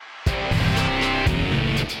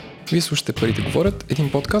Вие слушате Парите, говорят,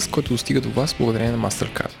 един подкаст, който достига до вас благодарение на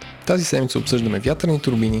MasterCard. Тази седмица обсъждаме вятърни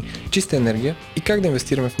турбини, чиста енергия и как да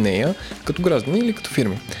инвестираме в нея като граждани или като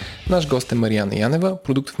фирми. Наш гост е Марияна Янева,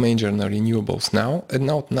 продуктов мениджър на Renewables Now,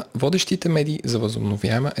 една от водещите медии за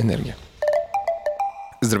възобновяема енергия.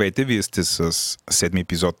 Здравейте, вие сте с седми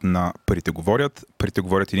епизод на Парите говорят. Парите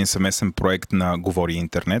говорят е един съвместен проект на Говори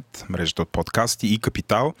интернет, мрежата от подкасти и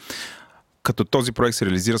Капитал, като този проект се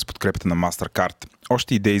реализира с подкрепата на MasterCard.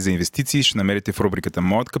 Още идеи за инвестиции ще намерите в рубриката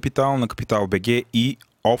Моят капитал на Капитал БГ и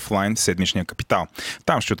офлайн седмичния капитал.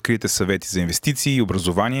 Там ще откриете съвети за инвестиции,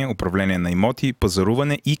 образование, управление на имоти,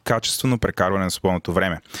 пазаруване и качествено прекарване на свободното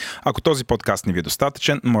време. Ако този подкаст не ви е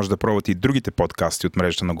достатъчен, може да пробвате и другите подкасти от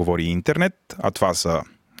мрежата на Говори интернет, а това са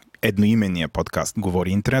едноименния подкаст Говори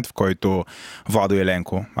интернет, в който Владо и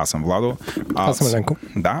Еленко, аз съм Владо. Аз съм Еленко.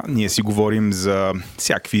 Да, ние си говорим за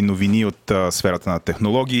всякакви новини от сферата на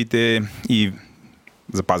технологиите и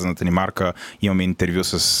запазената ни марка. Имаме интервю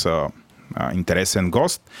с интересен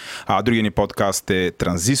гост. Другия ни подкаст е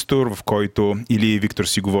Транзистор, в който или Виктор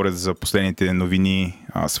си говорят за последните новини,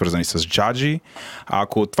 свързани с джаджи.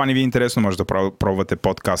 Ако това не ви е интересно, може да пробвате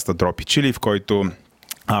подкаста Печелим, в който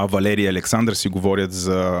Валерия и Александър си говорят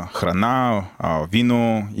за храна,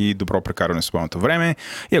 вино и добро прекарване на свободното време.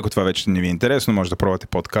 И ако това вече не ви е интересно, може да пробвате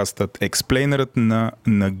подкастът Експлейнерът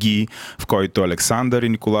на Ги, в който Александър и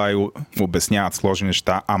Николай обясняват сложни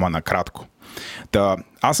неща, ама накратко.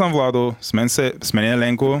 Аз съм Владо, с мен е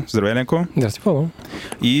Еленко. Здравей, Еленко. Здрасти, Владо.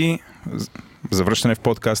 И завръщане в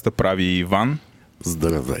подкаста прави Иван.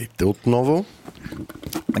 Здравейте отново.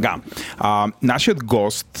 Така, нашият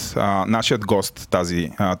гост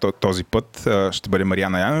този път ще бъде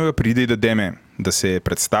Марияна Янева. Преди да й дадеме да се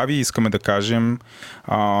представи, искаме да кажем,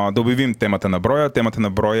 да обявим темата на броя. Темата на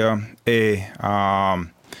броя е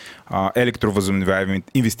електровъзобновяеми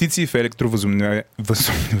инвестиции в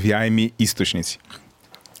електровъзобновяеми източници.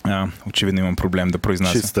 Очевидно имам проблем да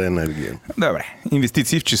произнася. Чиста енергия. Добре,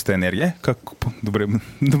 инвестиции в чиста енергия. Как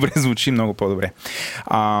добре звучи, много по-добре.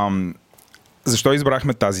 Защо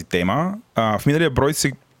избрахме тази тема? В миналия брой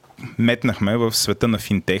се метнахме в света на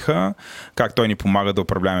финтеха, как той ни помага да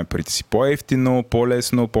управляваме парите си по-евтино,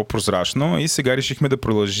 по-лесно, по-прозрачно, и сега решихме да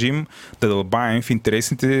продължим да дълбаем в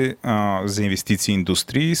интересните за инвестиции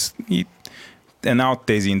индустрии, и една от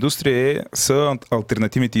тези индустрии са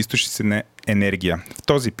альтернативните източници на енергия. В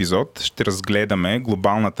този епизод ще разгледаме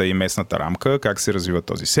глобалната и местната рамка, как се развива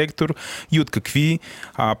този сектор и от какви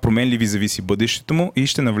променливи зависи бъдещето му, и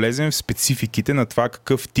ще навлезем в спецификите на това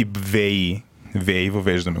какъв тип ВЕИ,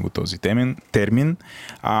 въвеждаме го този термин,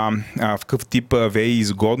 в какъв тип ВЕИ е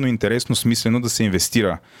изгодно, интересно, смислено да се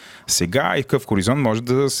инвестира сега и в какъв хоризонт може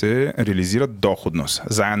да се реализира доходност.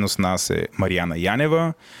 Заедно с нас е Марияна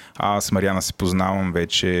Янева. С Марияна се познавам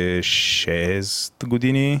вече 6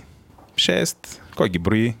 години. 6. Кой ги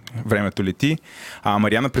брои? Времето лети.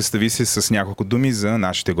 Марияна, представи се с няколко думи за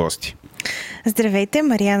нашите гости. Здравейте,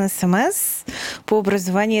 Марияна съм аз. По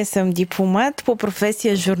образование съм дипломат, по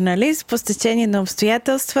професия журналист. По стечение на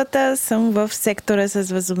обстоятелствата съм в сектора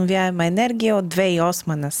с възобновяема енергия от 2008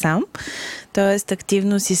 насам. Тоест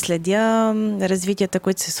активно си следя развитията,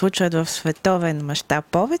 които се случват в световен мащаб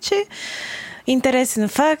повече. Интересен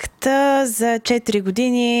факт, за 4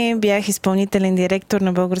 години бях изпълнителен директор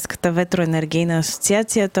на Българската ветроенергийна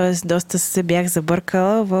асоциация, т.е. доста се бях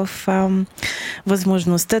забъркала в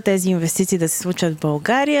възможността тези инвестиции да се случат в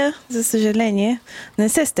България. За съжаление, не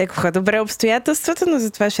се стекоха добре обстоятелствата, но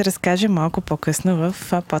за това ще разкажем малко по-късно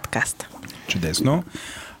в подкаста. Чудесно.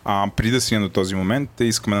 Преди да стигнем до този момент,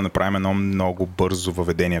 искаме да направим едно много бързо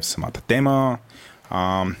въведение в самата тема.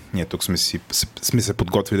 Ние тук сме се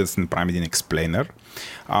подготвили да се направим един експлейнер.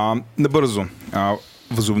 Набързо.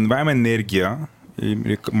 Възобновяема енергия,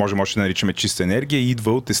 може да наричаме чиста енергия,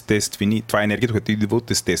 идва от естествени, това е енергията, която идва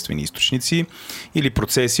от естествени източници или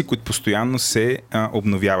процеси, които постоянно се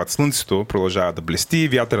обновяват. Слънцето продължава да блести,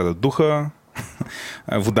 вятъра да духа,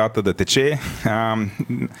 водата да тече,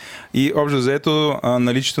 и общо взето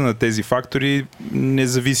наличието на тези фактори не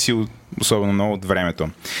зависи особено много от времето.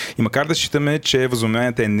 И макар да считаме, че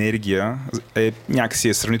възобновяемата енергия е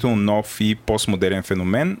някакси сравнително нов и постмодерен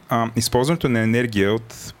феномен, използването на енергия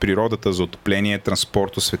от природата за отопление,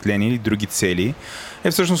 транспорт, осветление или други цели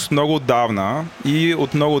е всъщност много отдавна, и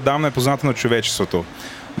от много отдавна е позната на човечеството.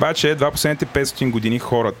 Обаче едва последните 500 години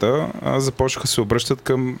хората започнаха да се обръщат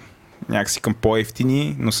към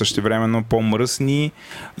по-евтини, но същевременно по-мръсни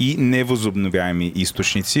и невъзобновяеми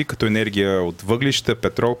източници, като енергия от въглища,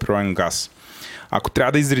 петрол, природен газ. Ако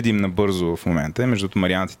трябва да изредим набързо в момента, между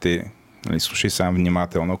Марианатите слушай само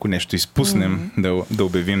внимателно, ако нещо изпуснем, да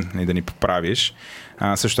обявим и да ни поправиш.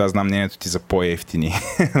 Също аз знам мнението ти за по-ефтини.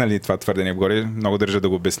 Това твърдение вгоре, много държа да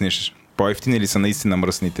го обясниш. По-ефтини ли са наистина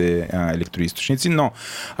мръсните електроизточници, но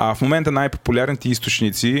в момента най-популярните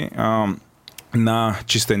източници на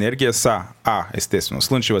чиста енергия са естествено,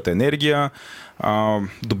 слънчевата енергия,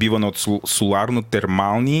 добивана от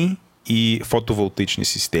соларно-термални и фотоволтаични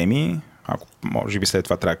системи. Ако може би след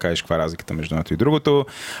това трябва да кажеш каква е разликата между едното и другото.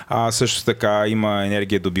 Също така има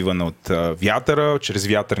енергия добивана от вятъра, чрез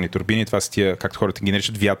вятърни турбини. Това са тия, както хората ги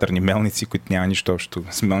наричат, вятърни мелници, които няма нищо общо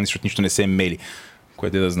с мелници, защото нищо не се мели.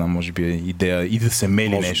 Което да знам, може би е идея и да се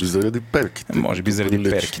мели нещо. Може би заради перките. Може би заради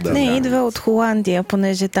перките. Не, идва от Холандия,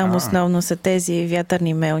 понеже там основно са тези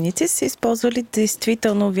вятърни мелници, са използвали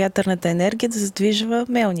действително вятърната енергия да задвижва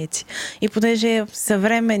мелници. И понеже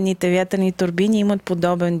съвременните вятърни турбини имат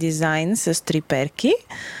подобен дизайн с три перки,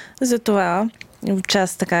 затова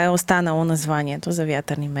част така е останало названието за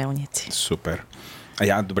вятърни мелници. Супер.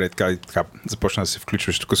 Добре, така започна да се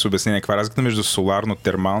включваш тук с обяснение. Каква е разликата между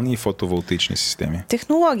соларно-термални и фотоволтаични системи?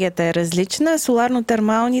 Технологията е различна.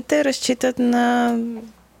 Соларно-термалните разчитат на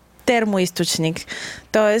термоизточник.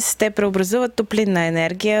 Тоест, те преобразуват топлинна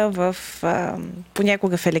енергия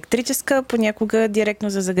понякога в електрическа, понякога директно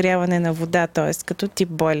за загряване на вода, т.е. като тип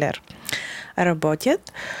бойлер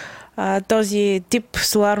работят. Този тип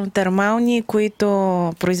соларно-термални, които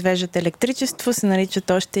произвеждат електричество, се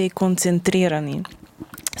наричат още и концентрирани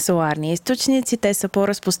соларни източници. Те са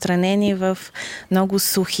по-разпространени в много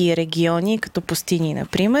сухи региони, като пустини,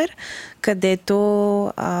 например, където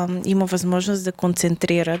има възможност да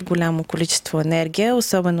концентрират голямо количество енергия.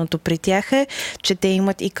 Особеното при тях е, че те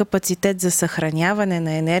имат и капацитет за съхраняване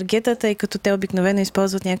на енергията, тъй като те обикновено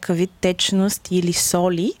използват някакъв вид течност или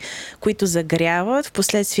соли, които загряват.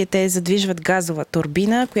 Впоследствие те задвижват газова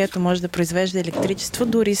турбина, която може да произвежда електричество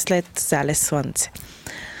дори след залез слънце.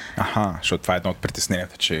 Защото това е едно от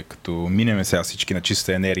притесненията, че като минеме сега всички на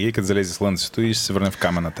чиста енергия и като залезе слънцето и ще се върнем в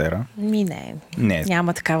каменната ера.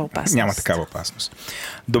 Няма такава опасност. Няма такава опасност.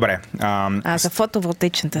 Добре. За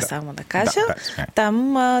фотоволтичната само да кажа.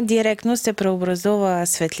 Там директно се преобразува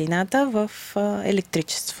светлината в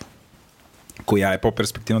електричество. Коя е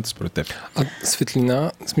по-перспективната според теб?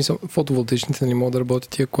 Светлина, в смисъл, фотоволтаичните не могат да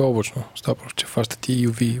работят и ако е облачно. Става просто, че фащат и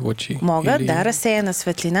UV лъчи. Могат, разсеяна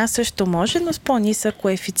светлина също може, но с по-нисък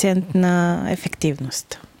коефициент на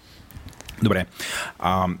ефективност. Добре.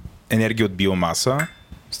 Енергия от биомаса.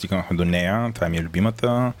 Стигнахме до нея. Това ми е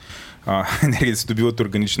любимата. Енергия да се добива от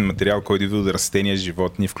органичен материал, който идва от растения,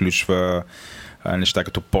 животни, включва неща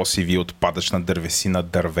като посеви, отпадъчна дървесина,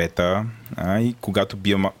 дървета. И когато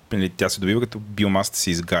тя се добива, като биомасата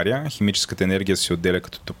се изгаря, химическата енергия се отделя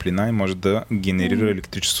като топлина и може да генерира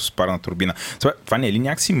електричество с парна турбина. Това не е ли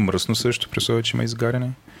някакси мръсно също, при условие, че има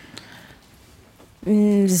изгаряне?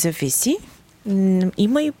 Зависи.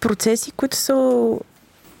 Има и процеси, които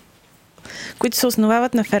се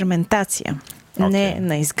основават на ферментация, не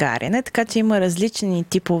на изгаряне, така че има различни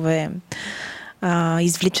типове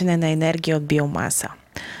извличане на енергия от биомаса.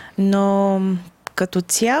 Но като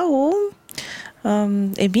цяло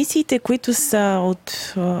емисиите, които са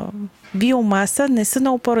от биомаса, не са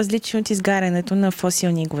много по-различни от изгарянето на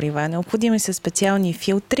фосилни горива. Необходими са специални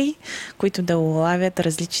филтри, които да улавят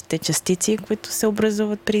различните частици, които се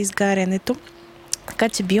образуват при изгарянето. Така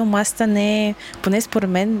че биомасата поне според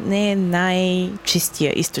мен, не е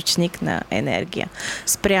най-чистия източник на енергия.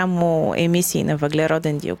 Спрямо емисии на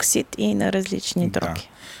въглероден диоксид и на различни други.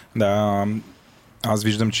 Да, аз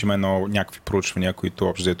виждам, че има някакви проучвания, които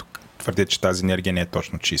общо взето твърдят, че тази енергия не е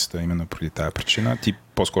точно чиста, именно преди тази причина. Ти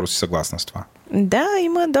по-скоро си съгласна с това? Да,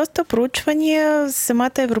 има доста проучвания.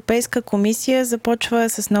 Самата Европейска комисия започва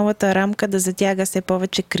с новата рамка да затяга все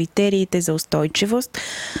повече критериите за устойчивост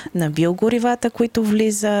на биогоривата, които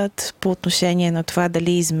влизат по отношение на това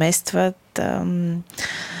дали изместват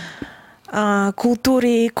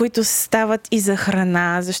култури, които стават и за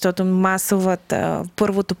храна, защото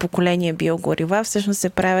първото поколение биогорива всъщност се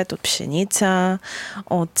правят от пшеница,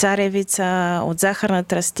 от царевица, от захарна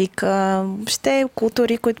тръстика. Въобще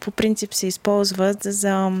култури, които по принцип се използват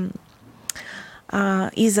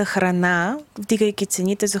и за храна, вдигайки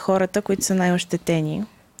цените за хората, които са най-ощетени.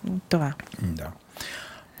 Това. Да.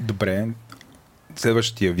 Добре.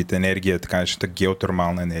 Следващия вид енергия е така наречената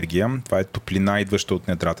геотермална енергия. Това е топлина, идваща от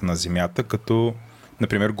недрата на Земята, като,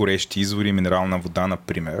 например, горещи извори, минерална вода,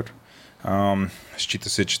 например. Счита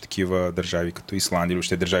се, че такива държави като Исландия или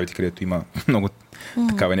още държавите, където има много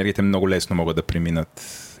такава енергия, те много лесно могат да преминат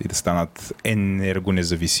и да станат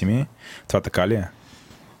енергонезависими. Това така ли е?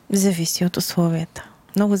 Зависи от условията.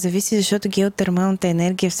 Много зависи, защото геотермалната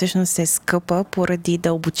енергия всъщност е скъпа поради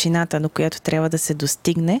дълбочината, до която трябва да се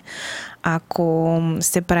достигне, ако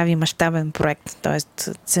се прави мащабен проект,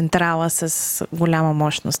 т.е. централа с голяма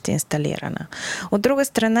мощност инсталирана. От друга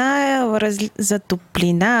страна, за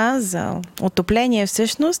топлина, за отопление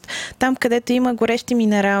всъщност, там където има горещи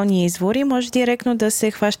минерални извори, може директно да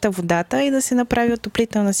се хваща водата и да се направи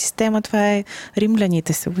отоплителна система. Това е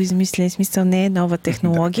римляните са го измислили, в смисъл не е нова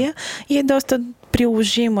технология и е доста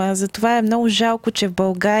приложима. Затова е много жалко, че в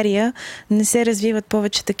България не се развиват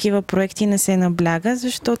повече такива проекти, не се набляга,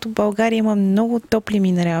 защото България има много топли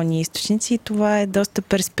минерални източници и това е доста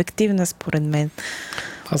перспективна според мен.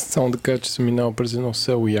 Аз само да кажа, че съм минал през едно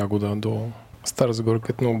село Ягода до Стара Загора,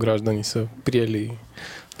 където много граждани са приели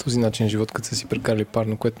този начин живот, като са си прекарали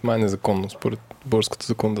парно, което май е незаконно според българското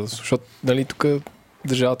законодателство, защото нали тук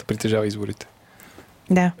държавата притежава изворите.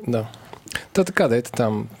 Да. Да. Така, да, ето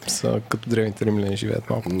там са като древните римляни живеят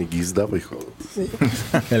малко. Не ги издавай хора.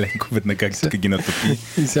 Еленко веднага тук ги натопи.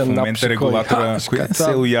 И сега в момента регулатора,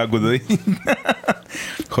 село Ягода.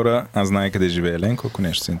 Хора, аз знае къде живее Еленко, ако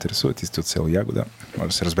нещо се интересуват и сте от село Ягода, може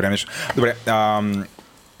да се разберем нещо. Добре,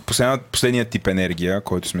 последният тип енергия,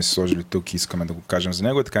 който сме се сложили тук и искаме да го кажем за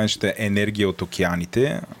него, е така наречената енергия от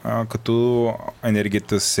океаните, като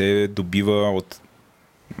енергията се добива от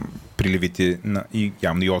приливите и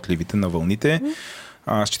явно и отливите на вълните.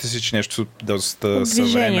 Счита се, че нещо доста съвременно... От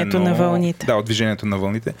движението на вълните. Да, от движението на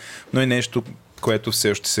вълните, но е нещо, което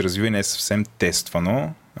все още се развива и не е съвсем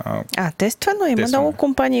тествано. Тествано. Има много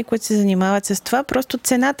компании, които се занимават с това. Просто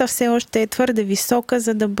цената все още е твърде висока,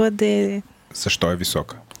 за да бъде... Защо е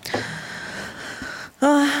висока?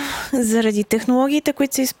 Заради технологиите,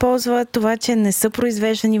 които се използват, това, че не са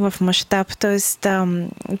произвеждани в мащаб. Тоест,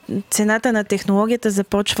 цената на технологията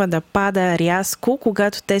започва да пада рязко,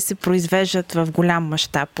 когато те се произвеждат в голям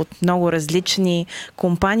мащаб от много различни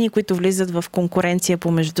компании, които влизат в конкуренция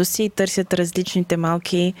помежду си и търсят различните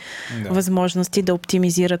малки възможности да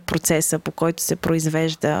оптимизират процеса, по който се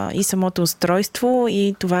произвежда и самото устройство,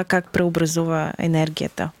 и това как преобразува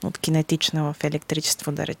енергията от кинетична в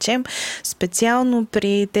електричество, да речем. Специално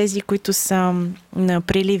при тези, които са на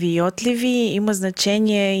приливи и отливи, има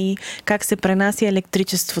значение и как се пренася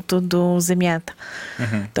електричеството до земята.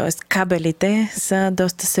 Тоест кабелите са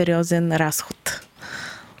доста сериозен разход.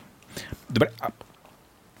 Добре,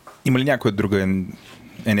 има ли някоя друга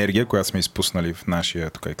енергия, която сме изпуснали в нашия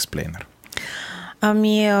тук експлейнер?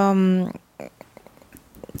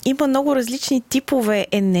 Има много различни типове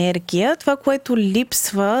енергия. Това, което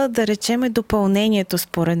липсва, да речем, е допълнението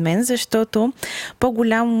според мен, защото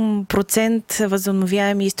по-голям процент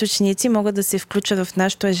възобновяеми източници могат да се включат в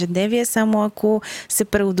нашето ежедневие, само ако се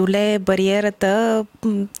преодолее бариерата,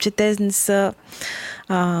 че те не са...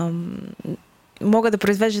 могат да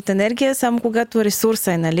произвеждат енергия само когато ресурсът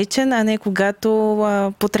е наличен, а не когато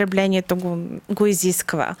потреблението го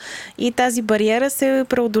изисква. И тази бариера се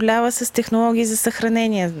преодолява с технологии за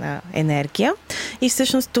съхранение на енергия. И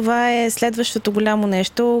всъщност това е следващото голямо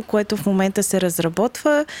нещо, което в момента се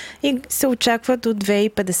разработва и се очаква до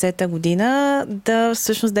 2050 година да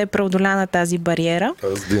всъщност да е преодоляна тази бариера.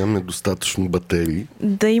 Аз да имаме достатъчно батерии.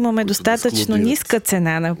 Да имаме достатъчно ниска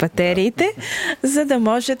цена на батериите, за да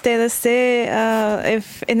може те да се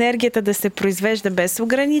енергията да се произвежда без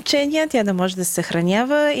ограничения, тя да може да се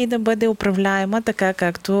съхранява и да бъде управляема така,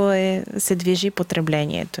 както се движи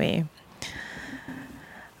потреблението й.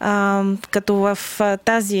 Като в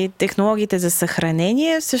тази технологиите за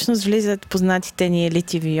съхранение всъщност влизат познатите ни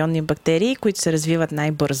литиеви-ионни батерии, които се развиват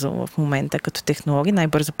най-бързо в момента като технологии,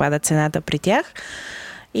 най-бързо пада цената при тях.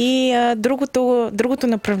 И другото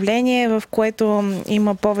направление, в което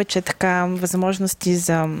има повече така възможности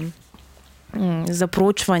за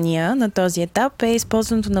проучвания на този етап, е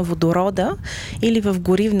използването на водорода или в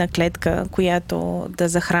горивна клетка, която да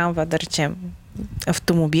захранва, да речем,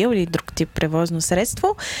 автомобил или друг тип превозно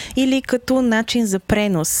средство, или като начин за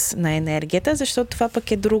пренос на енергията, защото това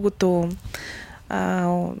пък е другото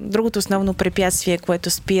основно препятствие, което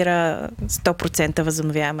спира 100%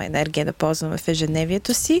 възобновяема енергия да ползваме в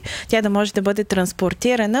ежедневието си, тя да може да бъде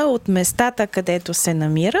транспортирана от местата, където се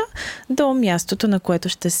намира, до мястото, на което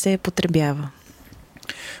ще се потребява.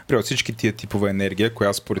 От всички тия типове енергия,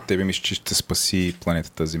 коя според тебе мисля, че ще спаси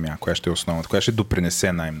планетата Земя? Коя ще е основната? Коя ще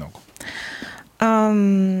допринесе най-много?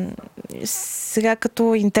 Сега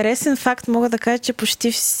като интересен факт мога да кажа, че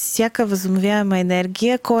почти всяка възобновяема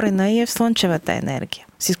енергия, корена е в слънчевата енергия,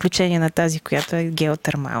 с изключение на тази, която е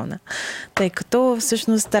геотермална. Тъй като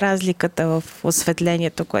всъщност разликата в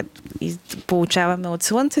осветлението, което получаваме от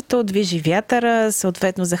слънцето, движи вятъра,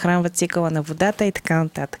 съответно захранва цикъла на водата и така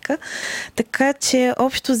нататък. Така че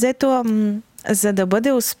общо взето за да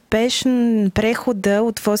бъде успешен прехода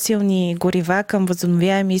от фосилни горива към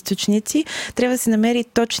възобновяеми източници, трябва да се намери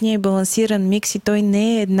точния и балансиран микс и той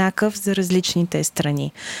не е еднакъв за различните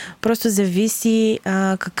страни. Просто зависи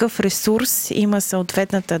какъв ресурс има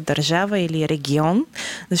съответната държава или регион,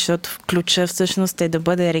 защото ключа всъщност е да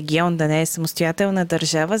бъде регион, да не е самостоятелна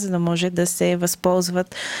държава, за да може да се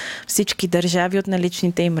възползват всички държави от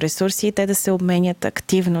наличните им ресурси и те да се обменят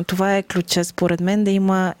активно. Това е ключа, според мен, да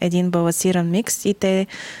има един балансиран микс и те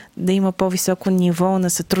да има по-високо ниво на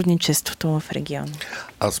сътрудничеството в региона.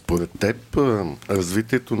 А според теб,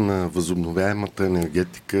 развитието на възобновяемата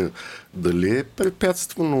енергетика дали е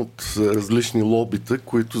препятствано от различни лобита,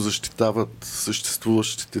 които защитават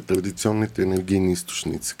съществуващите традиционните енергийни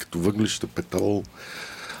източници, като въглища, петрол,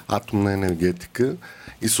 атомна енергетика,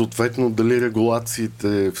 и съответно дали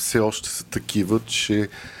регулациите все още са такива, че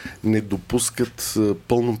не допускат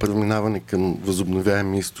пълно преминаване към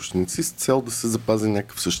възобновяеми източници с цел да се запази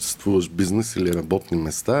някакъв съществуващ бизнес или работни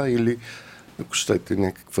места, или, ако щете,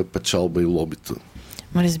 някаква печалба и лобита?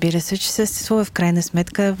 Разбира се, че съществува. В крайна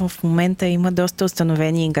сметка в момента има доста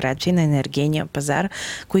установени играчи на енергийния пазар,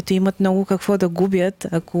 които имат много какво да губят,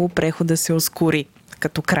 ако прехода се ускори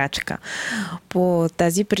като крачка. По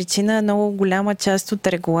тази причина много голяма част от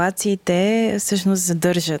регулациите всъщност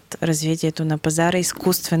задържат развитието на пазара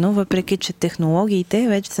изкуствено, въпреки че технологиите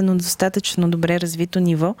вече са на достатъчно добре развито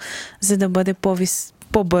ниво, за да бъде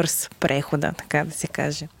по-бърз прехода, така да се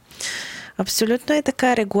каже. Абсолютно е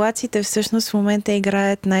така. Регулациите всъщност в момента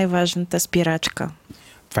играят най-важната спирачка.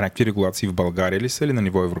 Това някакви регулации в България ли са или на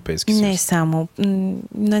ниво Европейски съюз? Не само.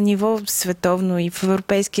 На ниво световно и в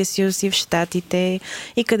Европейския съюз, и в Щатите,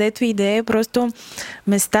 и където и да е. Просто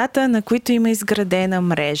местата, на които има изградена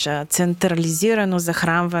мрежа, централизирано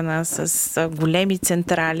захранвана с големи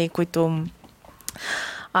централи, които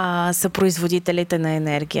са производителите на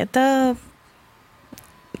енергията,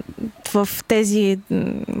 в тези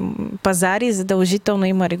пазари задължително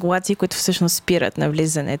има регулации, които всъщност спират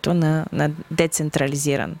навлизането на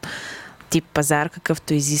децентрализиран тип пазар,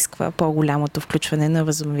 какъвто изисква по-голямото включване на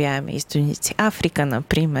възобновяеми източници. Африка,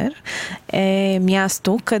 например, е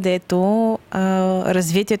място, където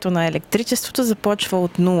развитието на електричеството започва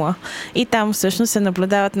от нула. И там всъщност се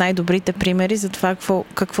наблюдават най-добрите примери за това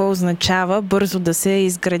какво означава бързо да се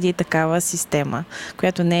изгради такава система,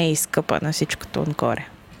 която не е изкъпа на всичкото отгоре.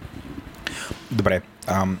 Добре.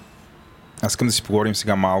 Аз искам да си поговорим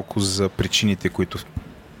сега малко за причините, които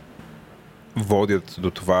водят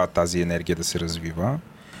до това тази енергия да се развива.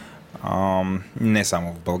 Не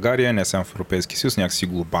само в България, не само в Европейския съюз, някакси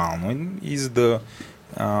глобално. И за да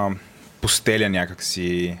постеля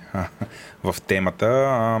някакси в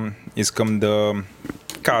темата, искам да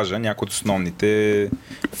кажа някои от основните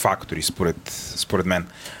фактори, според мен.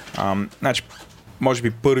 Значи, може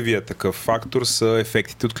би първият такъв фактор са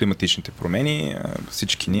ефектите от климатичните промени.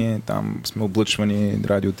 Всички ние там сме облъчвани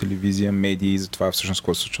радио, телевизия, медии за това всъщност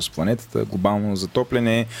какво се случва с планетата, глобално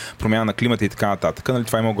затопляне, промяна на климата и така нататък. Нали,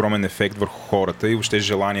 това има огромен ефект върху хората и въобще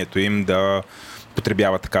желанието им да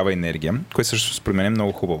потребява такава енергия, което също според мен е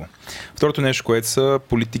много хубаво. Второто нещо, което са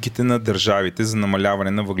политиките на държавите за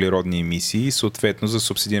намаляване на въглеродни емисии и съответно за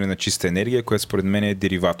субсидиране на чиста енергия, което според мен е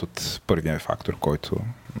дериват от първия фактор, който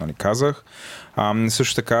казах.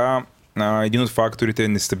 Също така, един от факторите е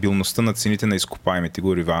нестабилността на цените на изкопаемите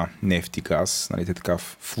горива, нефт и газ. Нали, те така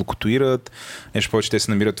флуктуират. Нещо повече, те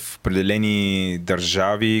се намират в определени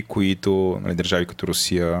държави, държави като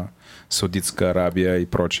Русия, Саудитска Арабия и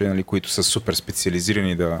прочее, нали, които са супер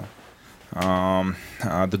специализирани да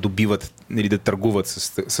добиват или да търгуват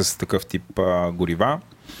с такъв тип горива.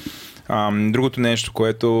 Другото нещо,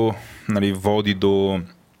 което води до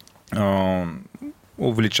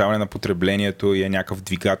увеличаване на потреблението и е някакъв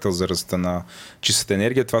двигател за ръста на чистата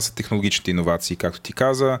енергия. Това са технологичните иновации, както ти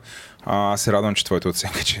каза. Аз се радвам, че твоята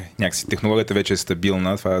оценка, че някакси технологията вече е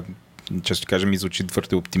стабилна. Това, често кажем, ми звучи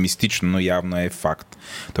твърде оптимистично, но явно е факт.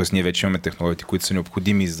 Тоест ние вече имаме технологии, които са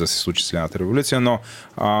необходими за да се случи зелената революция, но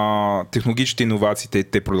технологичните иновации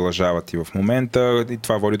те продължават и в момента и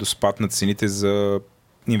това води до спад на цените за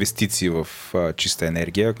инвестиции в чиста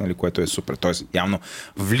енергия, което е супер. Тоест, явно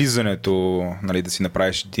влизането, да си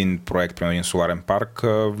направиш един проект, примерно един соларен парк,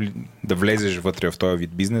 да влезеш вътре в този вид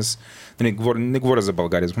бизнес. Не говоря за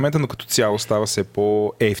България за момента, но като цяло става все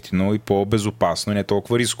по-евтино и по-безопасно и не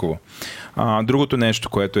толкова рисково. Другото нещо,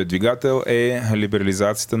 което е двигател, е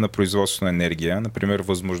либерализацията на производството на енергия. Например,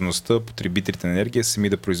 възможността потребителите на енергия сами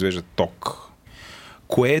да произвеждат ток.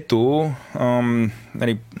 Което,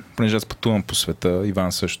 понеже аз пътувам по света,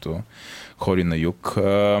 Иван също ходи на юг,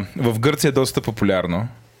 в Гърция е доста популярно.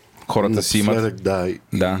 Хората си имат...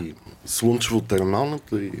 Да.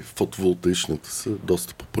 слънчево-термалната и фотоволтаичната са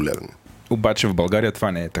доста популярни. Обаче в България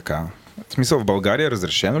това не е така. В смисъл, в България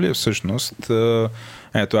разрешено ли е всъщност?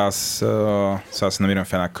 Ето аз сега се намирам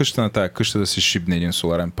в една къща, на тая къща да се шибне един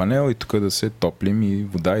соларен панел и тук да се топлим и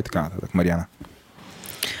вода и така нататък. Марияна.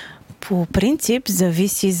 По принцип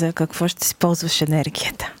зависи за какво ще си ползваш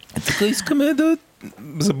енергията. Тук искаме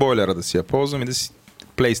за бойлера да си я ползвам и да си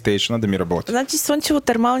PlayStation да ми работи. Значи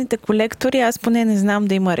слънчево-термалните колектори, аз поне не знам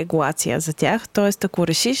да има регулация за тях. Тоест, ако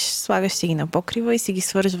решиш, слагаш си ги на покрива и си ги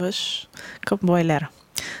свържваш към бойлера.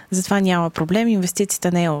 Затова няма проблем.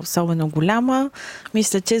 Инвестицията не е особено голяма.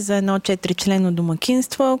 Мисля, че за едно 4-членно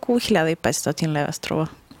домакинство около 1500 лева струва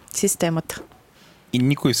системата. И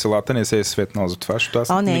никой в селата не се е светнал за това, защото аз...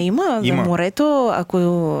 Има. За морето,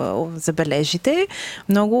 ако забележите,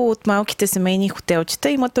 много от малките семейни хотелчета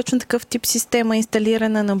има точно такъв тип система,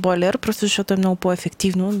 инсталирана на бойлер, просто защото е много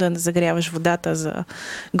по-ефективно да загряваш водата за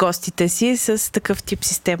гостите си с такъв тип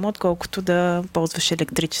система, отколкото да ползваш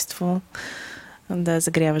електричество, да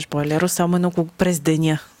загряваш бойлер, особено през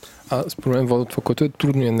деня. Според мен, Водо, това, което е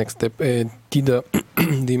трудният next step е ти да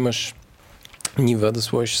имаш нива, да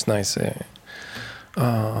сложиш 16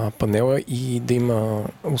 панела и да има,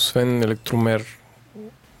 освен електромер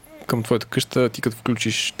към твоята къща, ти като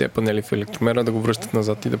включиш те панели в електромера, да го връщат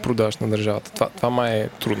назад и да продаваш на държавата. Това май е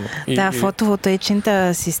трудно.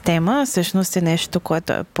 Фотоволтаичната система всъщност е нещо,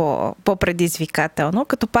 което е по-предизвикателно,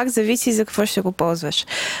 като пак зависи за какво ще го ползваш.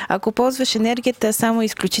 Ако ползваш енергията само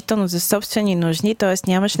изключително за собствени нужди, т.е.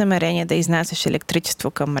 нямаш намерение да изнасяш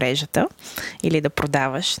електричество към мрежата или да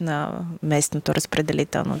продаваш на местното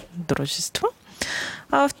разпределително дружество,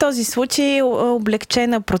 в този случай е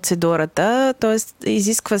облегчена процедурата, т.е.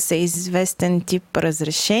 изисква се известен тип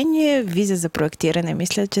разрешение, виза за проектиране,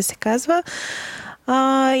 мисля, че се казва.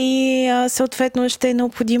 И съответно ще е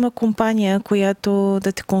необходима компания, която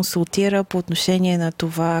да те консултира по отношение на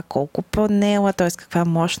това колко панела, т.е. каква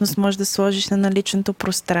мощност можеш да сложиш на наличното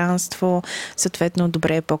пространство. Съответно,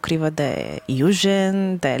 добре е покрива да е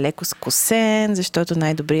южен, да е леко скосен, защото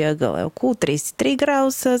най-добрият ъгъл е около 33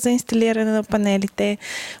 градуса за инсталиране на панелите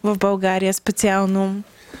в България специално.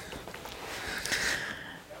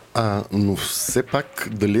 Но все пак,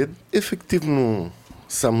 дали е ефективно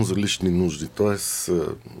само за лични нужди? Тоест,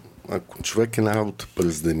 ако човек е на работа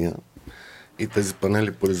през деня и тези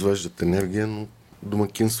панели произвеждат енергия, но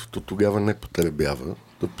домакинството тогава не потребява,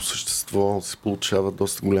 да по същество се получава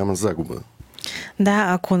доста голяма загуба. Да,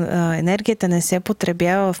 ако енергията не се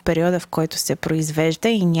потребява в периода, в който се произвежда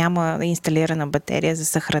и няма инсталирана батерия за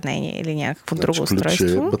съхранение или някакво друго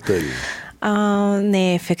устройство,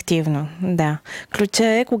 не е ефективно. Да. Ключът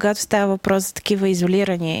е, когато става въпрос за такива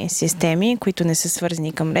изолирани системи, които не са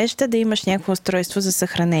свързани към мрежата, да имаш някакво устройство за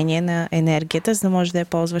съхранение на енергията, за да можеш да я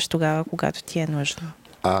ползваш тогава, когато ти е нужно.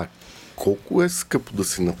 Колко е скъпо да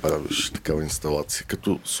си направиш такава инсталация?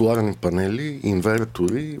 Като соларни панели,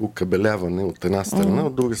 инвертори, окабеляване от една страна,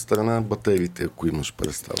 от друга страна батериите, ако имаш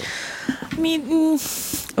представа.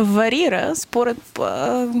 Варира според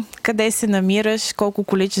къде се намираш, колко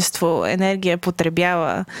количество енергия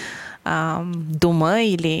потребява дома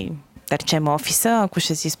или, да речем, офиса, ако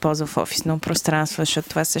ще си използва в офисно пространство, защото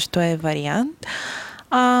това също е вариант.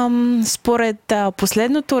 Според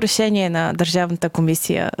последното решение на Държавната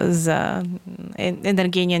комисия за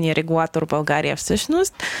енергийния ни регулатор България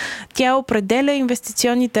всъщност, тя определя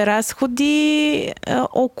инвестиционните разходи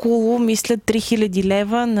около, мисля, 3000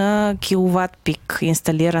 лева на киловатт пик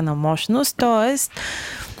инсталирана мощност, т.е.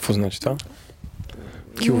 Какво значи това?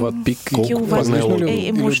 Киловатт пик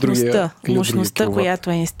е мощността,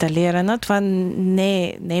 която е инсталирана. Това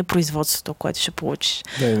не е производството, което ще получиш.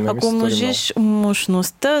 Ако умножиш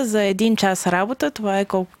мощността за 1 час работа, това е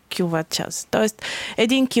колко киловатт час. Тоест,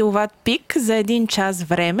 1 киловатт пик за 1 час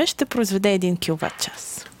време ще произведе 1 киловатт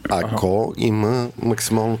час. Ако има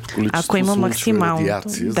максималното количество слънчева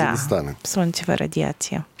радиация, за да стане. Слънчева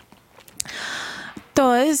радиация.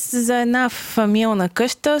 Тоест, за една фамилна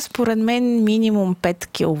къща, според мен, минимум 5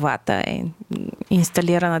 киловата е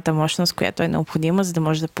инсталираната мощност, която е необходима, за да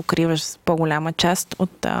можеш да покриваш по-голяма част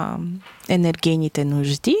от енергийните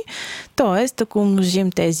нужди. Тоест, ако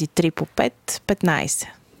умножим тези 3 по 5, 15.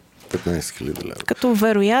 15 хиляди лева. Като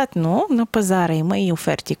вероятно на пазара има и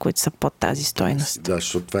оферти, които са под тази стойност. Да,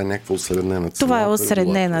 защото това е някаква осреднена цена. Това е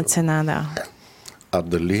осреднена цена, да.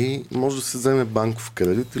 Дали може да се вземе банков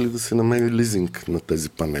кредит или да се намери лизинг на тези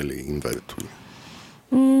панели и инвертори?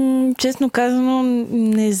 Честно казано,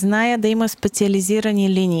 не зная да има специализирани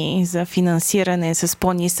линии за финансиране с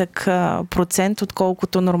по-нисък процент,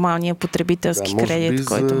 отколкото нормалния потребителски кредит,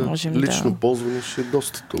 който можем да... Лично ползване ще е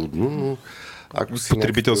доста трудно, но Ако си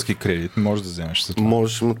потребителски кредит може да вземеш за това.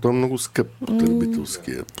 Можеш, но той е много скъп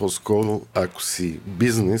потребителския. По-скоро, ако си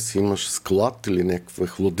бизнес, имаш склад или някаква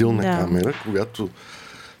хладилна камера, когато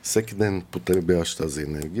всеки ден потребяваш тази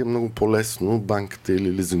енергия, много по-лесно банката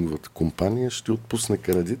или лизинговата компания ще отпусне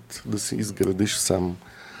кредит да си изградиш сам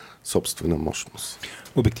собствена мощност.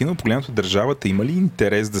 Обективно погледнато, държавата има ли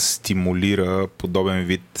интерес да стимулира подобен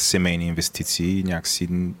вид семейни инвестиции, някакси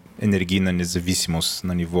енергийна независимост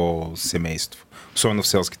на ниво семейство, особено в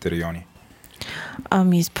селските райони?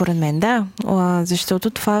 Ами, според мен да, защото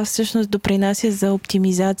това всъщност допринася за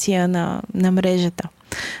оптимизация на мрежата.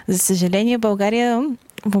 За съжаление, България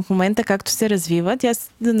в момента, както се развива,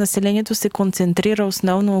 населението се концентрира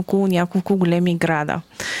основно около няколко големи града.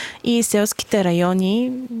 И селските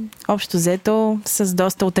райони, общо взето, с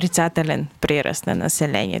доста отрицателен прираст на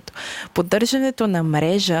населението. Поддържането на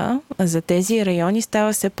мрежа за тези райони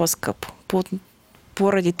става все по-скъпо.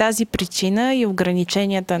 Поради тази причина и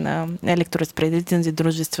ограниченията на електроразпределителните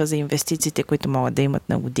дружества за инвестициите, които могат да имат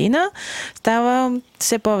на година, става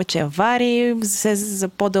все повече аварии, за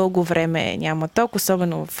по-дълго време няма ток,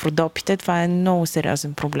 особено в Родопите. Това е много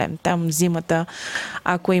сериозен проблем. Там зимата,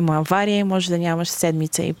 ако има авария, може да нямаш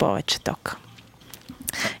седмица и повече ток.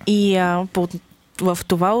 И в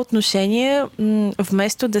това отношение,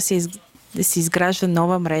 вместо да се изгражда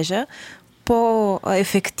нова мрежа,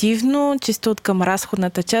 по-ефективно, чисто от към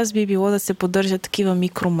разходната част, би било да се поддържат такива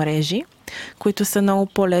микромрежи, които са много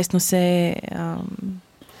по-лесно се...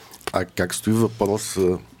 А как стои въпрос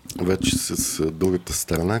вече с другата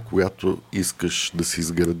страна, когато искаш да си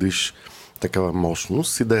изградиш такава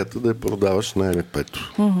мощност, идеята да я продаваш на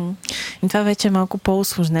ЕРП-то? И това вече е малко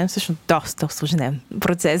по-усложнен, всъщност доста усложнен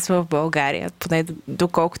процес в България, поне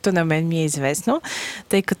доколкото на мен ми е известно,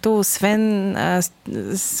 тъй като освен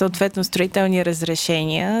съответно строителни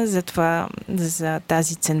разрешения за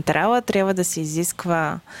тази централа, трябва да се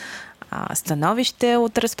изисква становище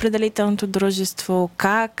от разпределителното дружество,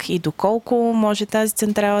 как и доколко може тази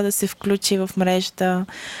централа да се включи в мрежата,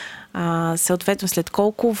 съответно след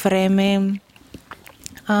колко време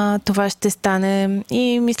това ще стане,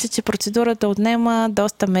 и мисля, че процедурата отнема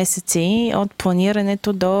доста месеци от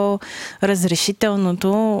планирането до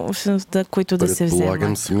разрешителното, които да се вземат.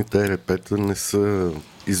 Предполагам, самите ЕРП-та не са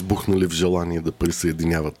избухнали в желание да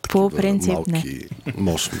присъединяват такива малки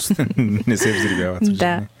мощности. Не се взривяват.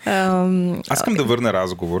 Да. Аз искам да върна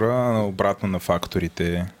разговора обратно на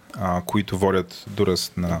факторите, които водят до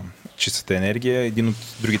ръст на чистата енергия. Един от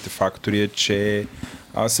другите фактори е, че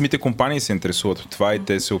самите компании се интересуват от това и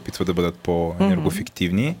те се опитват да бъдат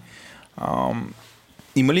по-енергоефективни.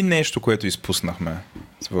 Има ли нещо, което изпуснахме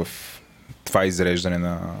в това изреждане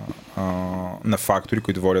на фактори,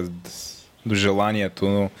 които водят до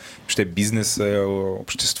желанието, въобще бизнеса,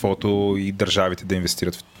 обществото и държавите да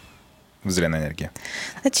инвестират в зелена енергия?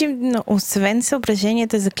 Значи, освен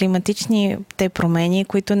съображенията за климатичните промени,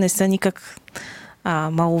 които не са никак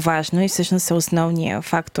маловажно и всъщност е основният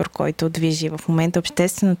фактор, който движи в момента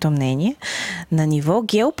общественото мнение, на ниво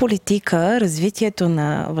геополитика развитието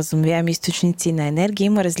на възобновяеми източници на енергия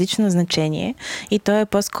има различно значение и то е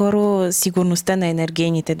по-скоро сигурността на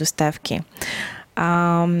енергийните доставки.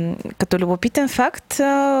 Като любопитен факт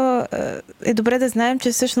е добре да знаем,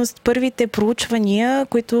 че всъщност първите проучвания,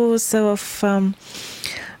 които са в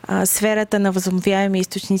сферата на възобновяеми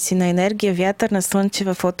източници на енергия, вятърна,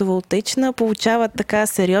 слънчева, фотоволтаична, получават така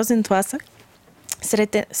сериозен тласък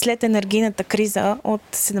след енергийната криза от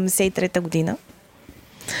 73-та година.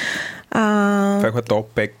 Това е когато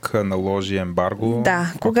ОПЕК наложи ембарго.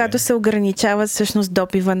 Да, когато се ограничава всъщност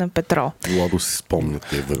добива на петрол. Владо си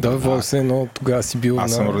спомняте. Да, Владо, но тогава си бил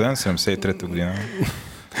Аз съм роден 73-та година.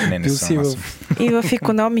 Не съм. И в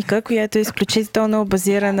икономика, която е изключително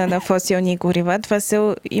базирана на фосилни горива,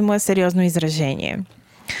 това има сериозно изражение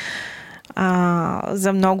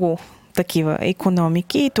за много такива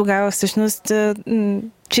икономики. И тогава всъщност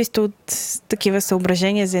чисто от такива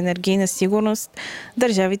съображения за енергийна сигурност,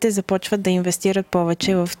 държавите започват да инвестират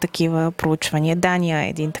повече в такива проучвания. Дания е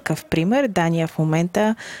един такъв пример. Дания в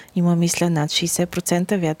момента има, мисля, над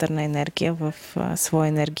 60% вятърна енергия в своя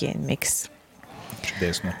енергиен микс.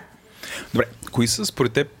 Чудесно. Добре, кои са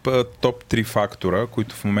според теб топ 3 фактора,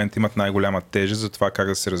 които в момента имат най-голяма тежест за това как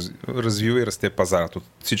да се развива и расте пазарът от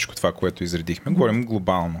всичко това, което изредихме? Говорим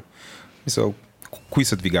глобално. Мисъл, кои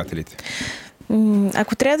са двигателите?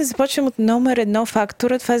 Ако трябва да започнем от номер 1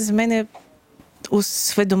 фактора, това за мен е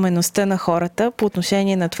осведомеността на хората по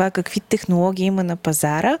отношение на това какви технологии има на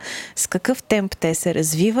пазара, с какъв темп те се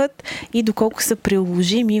развиват и доколко са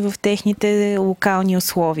приложими в техните локални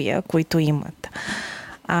условия, които имат.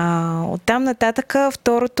 Оттам нататък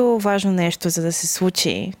второто важно нещо, за да се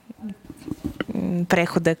случи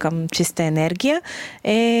прехода към чиста енергия,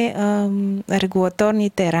 е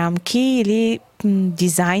регулаторните рамки или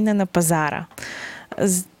дизайна на пазара.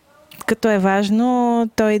 Като е важно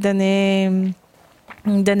той да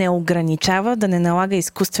не ограничава, да не налага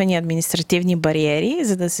изкуствени административни бариери,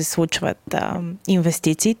 за да се случват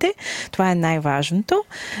инвестициите. Това е най-важното.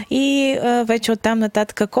 И вече оттам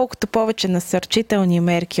нататък, колкото повече насърчителни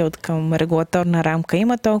мерки от към регулаторна рамка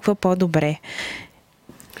има, толкова по-добре.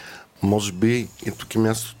 Може би и тук е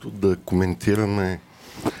мястото да коментираме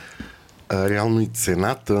реално и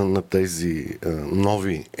цената на тези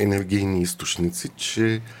нови енергийни източници,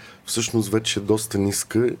 че всъщност вече е доста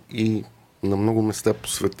ниска и на много места по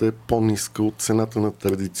света е по-ниска от цената на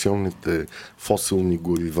традиционните фосилни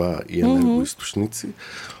горива и енергоизточници.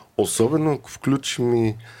 Особено ако включим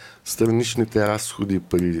и страничните разходи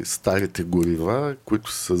при старите горива,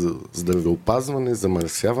 които са за здравеопазване,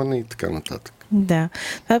 замърсяване и така нататък. Да,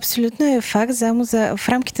 това абсолютно е факт. Само в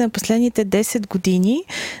рамките на последните 10 години,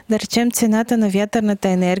 да речем, цената на вятърната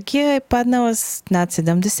енергия е паднала с над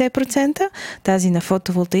 70%, тази на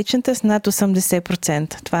фотоволтаичната с над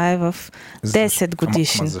 80%. Това е в 10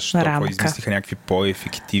 годишна рамка. Защо? Измислиха някакви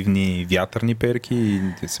по-ефективни вятърни перки и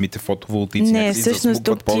самите фотоволтаици? Не, всъщност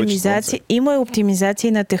оптимизация. Има и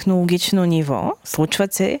оптимизации на технологично ниво.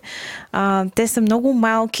 Случват се. Те са много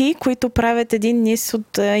малки, които правят един низ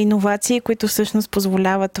от иновации, които всъщност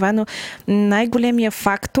позволява това, но най-големия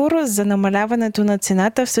фактор за намаляването на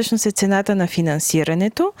цената всъщност е цената на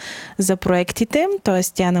финансирането за проектите, т.е.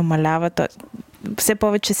 тя намалява, все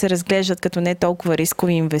повече се разглеждат като не толкова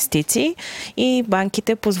рискови инвестиции и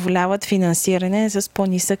банките позволяват финансиране с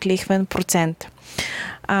по-нисък лихвен процент.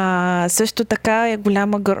 Също така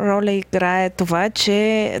голяма роля играе това,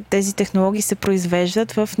 че тези технологии се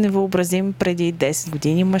произвеждат в невъобразим преди 10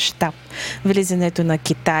 години мащаб. Влизането на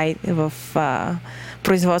Китай в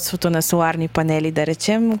производството на соларни панели, да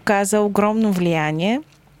речем, оказа огромно влияние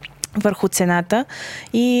върху цената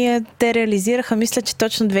и те реализираха, мисля, че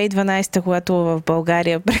точно 2012, когато в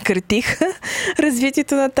България прекратиха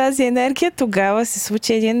развитието на тази енергия, тогава се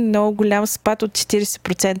случи един много голям спад от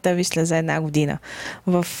 40%, мисля, за една година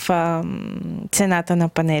в цената на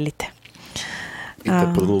панелите. И те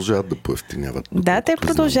продължават да поевтиняват. Да, те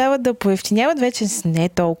продължават да поевтиняват вече с не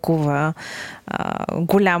толкова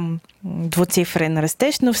голям двуцифрен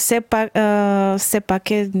растеж, но все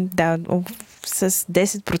пак е с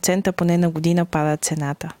 10% поне на година пада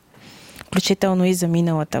цената. Включително и за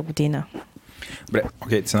миналата година. Добре,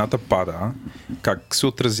 окей, цената пада. Как се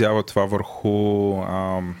отразява това върху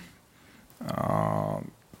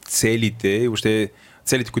целите и въобще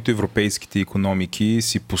целите, които европейските икономики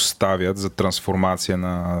си поставят за трансформация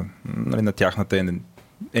на тяхната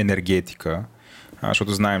енергетика?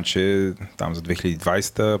 Защото знаем, че там за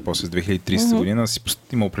 2020, после за 2030 година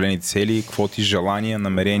има определени цели, квоти, желания,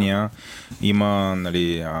 намерения, има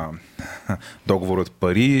договор от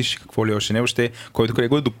Париж, какво ли още не, въобще, който къде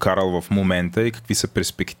го е докарал в момента и какви са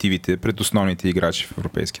перспективите пред основните играчи в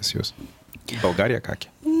Европейския съюз? България как е?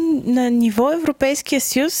 На ниво Европейския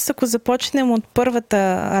съюз, ако започнем от първата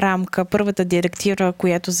рамка, първата директива,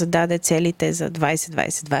 която зададе целите за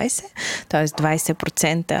 2020, т.е.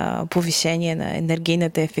 20% повишение на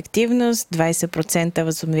енергийната ефективност, 20%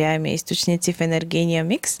 възобновяеми източници в енергийния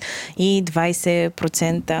микс и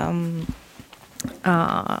 20%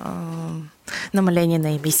 намаление на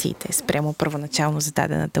емисиите спрямо първоначално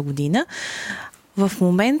зададената година. В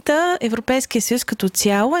момента Европейския съюз като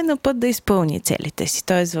цяло е на път да изпълни целите си.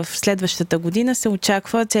 Т.е. в следващата година се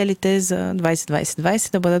очаква целите за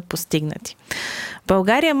 2020 да бъдат постигнати.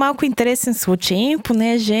 България е малко интересен случай,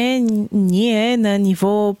 понеже ние на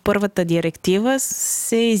ниво първата директива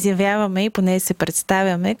се изявяваме и поне се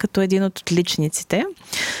представяме като един от отличниците,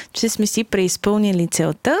 че сме си преизпълнили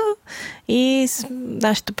целта и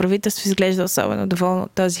нашето правителство изглежда особено доволно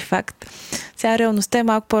от този факт. Сега реалността е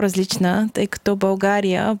малко по-различна, тъй като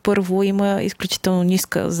България първо има изключително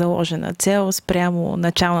ниска заложена цел спрямо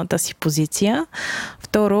началната си позиция.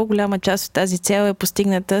 Второ, голяма част от тази цел е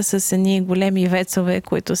постигната с едни големи вецове,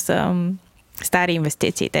 които са стари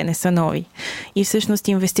инвестиции, те не са нови. И всъщност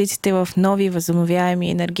инвестициите в нови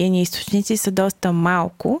възобновяеми енергийни източници са доста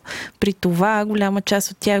малко. При това голяма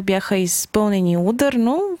част от тях бяха изпълнени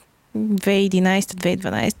ударно.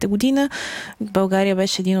 2011-2012 година България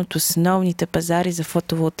беше един от основните пазари за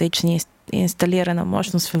фотоволтаични инсталирана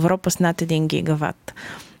мощност в Европа с над 1 гигаватт.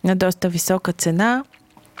 На доста висока цена.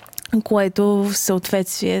 което в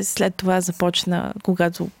съответствие след това започна,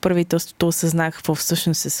 когато правителството осъзнах какво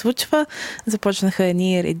всъщност се случва, започнаха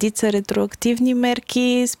едни редица ретроактивни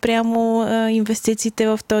мерки спрямо инвестициите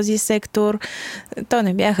в този сектор. То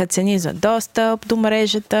не бяха цени за достъп до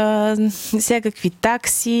мрежата, всякакви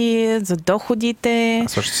такси, за доходите.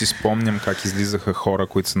 Аз още си спомням как излизаха хора,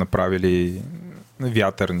 които са направили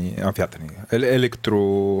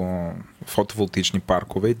фотоволтични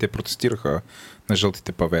паркове и те протестираха на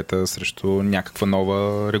жълтите павета срещу някаква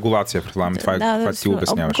нова регулация. Предполагам, това ти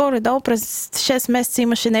обясняваш. Горе-долу през 6 месеца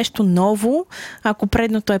имаше нещо ново. Ако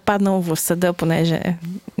предното е паднало в съда, понеже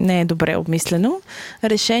не е добре обмислено,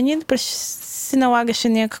 решение се налагаше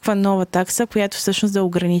някаква нова такса, която всъщност да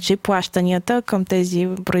ограничи плащанията към тези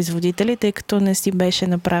производители, тъй като не си беше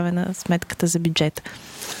направена сметката за бюджета.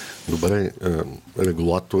 Добре,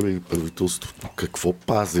 регулатори и правителството какво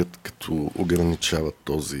пазят, като ограничават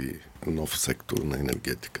този нов сектор на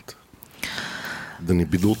енергетиката? Да не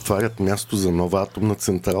би да отварят място за нова атомна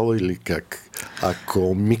централа или как?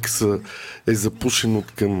 Ако микса е запушен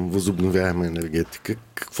от към възобновяема енергетика,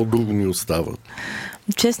 какво друго ни остава?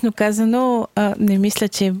 Честно казано, не мисля,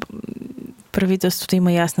 че правителството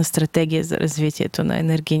има ясна стратегия за развитието на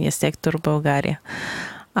енергийния сектор в България.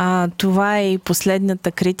 Това е и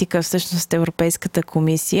последната критика всъщност Европейската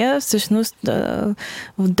комисия. Всъщност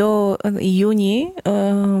до юни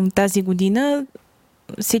тази година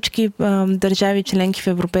всички държави членки в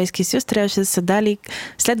Европейския съюз трябваше да са дали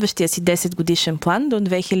следващия си 10 годишен план до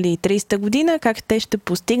 2030 година, как те ще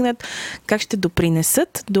постигнат, как ще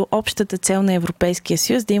допринесат до общата цел на Европейския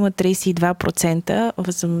съюз да има 32%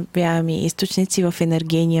 възобновяеми източници в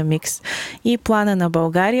енергийния микс. И плана на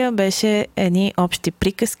България беше едни общи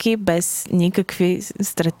приказки, без никакви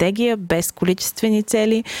стратегия, без количествени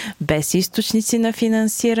цели, без източници на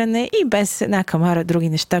финансиране и без една камара други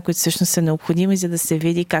неща, които всъщност са необходими, за да се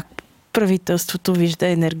види как правителството вижда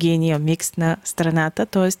енергийния микс на страната,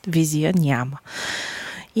 т.е. визия няма.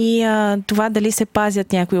 И това дали се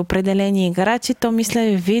пазят някои определени играчи, то мисля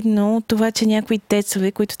е видно от това, че някои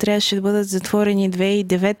тецове, които трябваше да бъдат затворени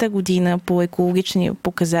 2009 година по екологични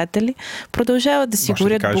показатели, продължават да си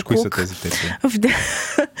горят буклук. Кои са тези тецове?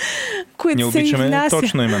 Които ние обичаме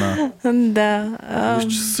точно имена. Да.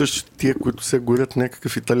 Същите тия, които се горят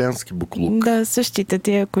някакъв италиански буклук. Да, същите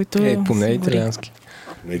тия, които... поне италиански.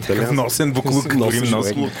 Такъв носен буклук, говорим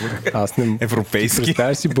носен. Аз не европейски.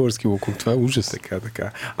 Представя си български буклук, това е ужас.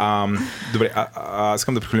 Така. Добре, аз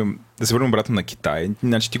искам да се върнем обратно на Китай.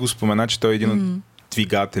 Значи ти го спомена, че той е един от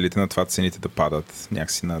двигателите на това цените да падат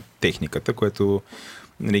някакси на техниката, което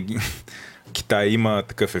Китай има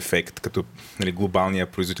такъв ефект, като глобалния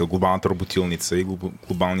производител, глобалната работилница и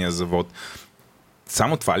глобалния завод.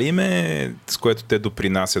 Само това ли им е, с което те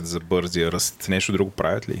допринасят за бързия ръст? Нещо друго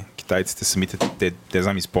правят ли? Китайците самите, те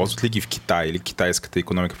знам, използват ли ги в Китай или китайската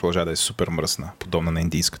икономика продължава да е супер мръсна, подобна на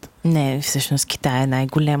индийската? Не, всъщност Китай е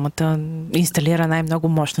най-голямата, инсталира най-много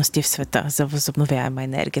мощности в света за възобновяема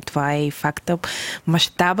енергия. Това е и факта.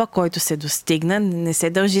 Мащаба, който се достигна, не се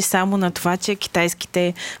дължи само на това, че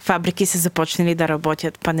китайските фабрики са започнали да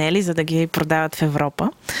работят панели, за да ги продават в Европа.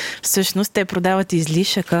 Всъщност те продават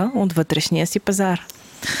излишъка от вътрешния си пазар.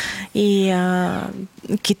 И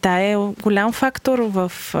Китай е голям фактор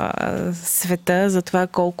в света за това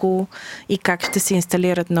колко и как ще се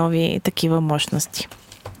инсталират нови такива мощности.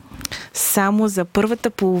 Само за първата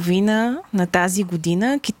половина на тази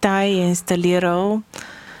година Китай е инсталирал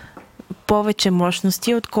повече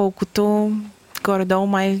мощности, отколкото горе-долу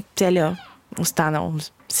май целият останал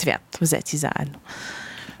свят взети заедно.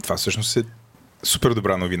 Това всъщност е супер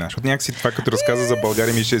добра новина, защото някакси това, като разказа за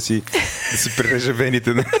България, ми ще да си пререже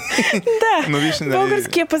вените. Да, но виж,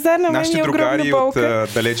 българския пазар на мен е огромна болка. Нашите другари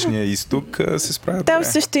от далечния изток се справят. Там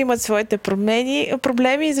също имат своите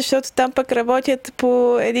проблеми, защото там пък работят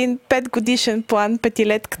по един 5 годишен план,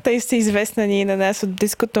 петилетката и са известна ни на нас от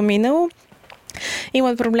близкото минало.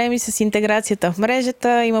 Имат проблеми с интеграцията в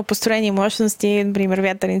мрежата, има построени мощности, например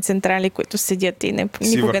вятърни централи, които седят и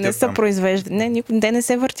никога не са произвеждани. Те не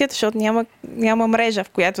се въртят, защото няма мрежа, в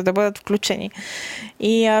която да бъдат включени.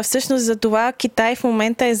 И всъщност за това Китай в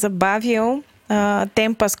момента е забавил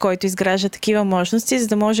темпа, с който изгражда такива мощности, за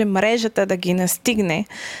да може мрежата да ги настигне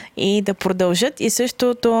и да продължат. И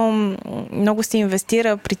същото много се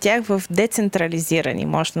инвестира при тях в децентрализирани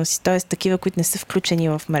мощности, т.е. такива, които не са включени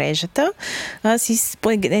в мрежата.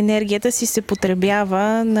 Енергията си се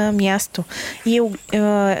потребява на място. И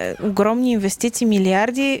огромни инвестиции,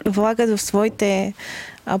 милиарди влагат в своите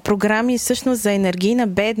програми всъщност за енергийна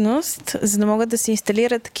бедност, за да могат да се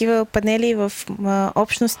инсталират такива панели в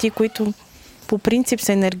общности, които по принцип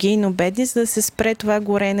са енергийно бедни, за да се спре това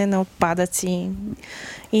горене на отпадъци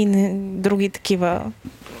и други такива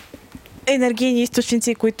енергийни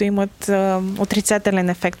източници, които имат отрицателен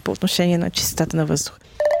ефект по отношение на чистотата на въздуха.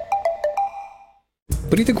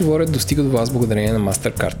 Парите говорят достига до вас благодарение на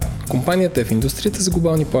MasterCard. Компанията е в индустрията за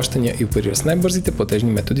глобални плащания и оперира с най-бързите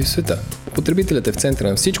платежни методи в света. Потребителят е в центъра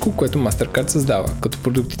на всичко, което MasterCard създава, като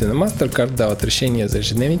продуктите на MasterCard дават решения за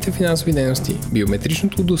ежедневните финансови дейности,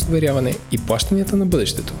 биометричното удостоверяване и плащанията на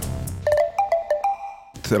бъдещето.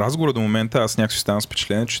 Разговора до момента аз някакси ставам с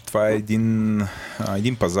впечатление, че това е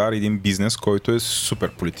един пазар, един бизнес, който е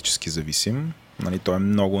супер политически зависим. Нали, той е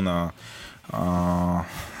много на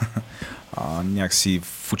някакси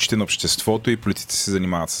в очите на обществото и политиците се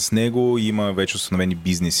занимават с него и има вече установени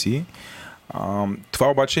бизнеси. Това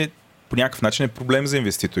обаче по някакъв начин е проблем за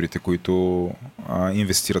инвеститорите, които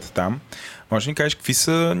инвестират там. Може да ни кажеш какви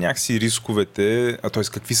са някакси рисковете,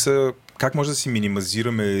 как може да си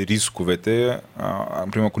минимизираме рисковете,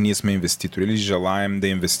 например, ако ние сме инвеститори или желаем да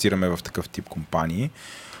инвестираме в такъв тип компании.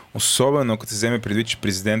 Особено като се вземе предвид, че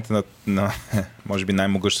президентът на може би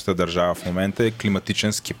най-могъщата държава в момента е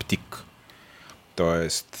климатичен скептик.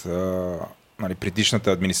 Тоест,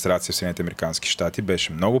 предишната администрация в Съединените американски щати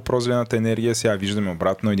беше много про-зелената енергия. Сега виждаме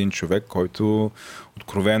обратно един човек, който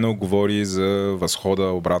откровено говори за възхода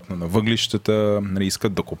обратно на въглищата,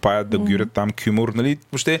 искат да копаят, да гюрят там кюмур.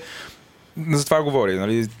 Въобще за това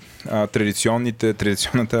говори.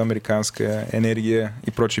 Традиционната американска енергия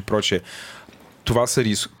и прочее. Това са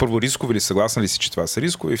първо рискови ли, съгласна ли си, че това са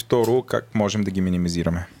рискови, и второ, как можем да ги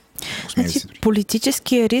минимизираме?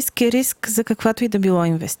 Политическия риск е риск за каквато и да било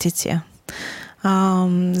инвестиция.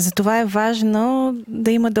 Затова е важно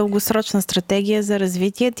да има дългосрочна стратегия за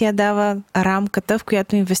развитие. Тя дава рамката, в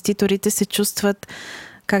която инвеститорите се чувстват,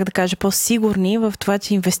 по-сигурни в това,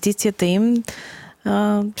 че инвестицията им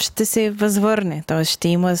ще се възвърне, т.е. ще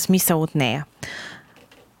има смисъл от нея.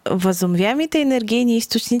 Възобновяемите енергийни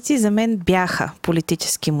източници за мен бяха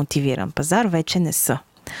политически мотивиран пазар, вече не са.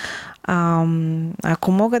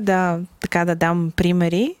 Ако мога да дам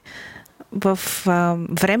примери, в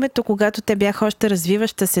времето, когато те бяха още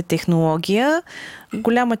развиваща се технология,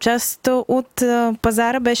 голяма част от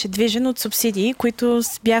пазара беше движен от субсидии, които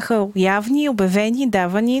бяха явни, обявени,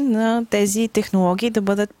 давани на тези технологии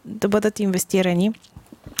да бъдат инвестирани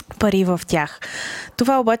пари в тях.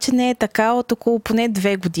 Това обаче не е така от около поне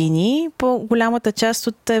 2 години. По-голямата част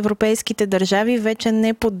от европейските държави вече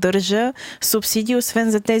не поддържа субсидии,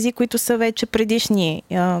 освен за тези, които са вече предишни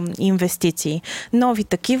инвестиции. Нови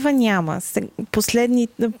такива няма.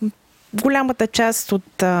 Голямата част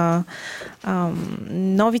от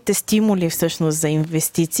новите стимули всъщност за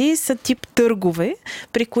инвестиции са тип търгове,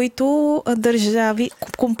 при които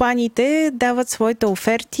компаниите дават своите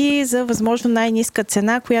оферти за възможно най-ниска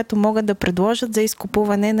цена, която могат да предложат за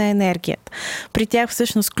изкупуване на енергията. При тях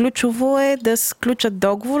всъщност ключово е да сключат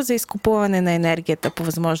договор за изкупуване на енергията по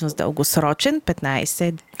възможност дългосрочен,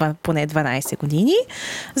 15, поне 12 години,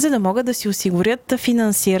 за да могат да си осигурят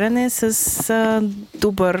финансиране с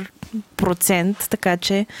добър процент, така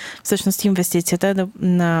че всъщност инвестицията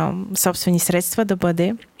на собствени средства да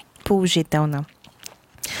бъде положителна.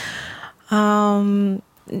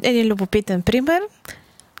 Един любопитен пример.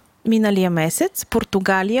 Миналия месец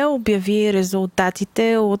Португалия обяви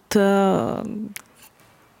резултатите от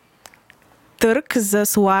търг за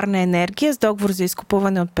соларна енергия с договор за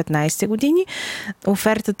изкупуване от 15 години.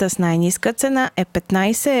 Офертата с най-ниска цена е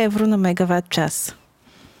 15 евро на мегаватт час.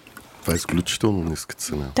 Това е изключително ниска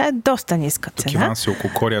цена. Това е доста ниска цена. Тук Иван се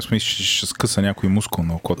ококори, аз мисля, че ще скъса някой мускул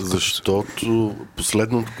на окото. Защото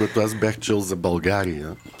последното, което аз бях чел за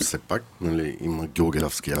България, все пак, има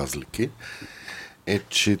географски разлики, е,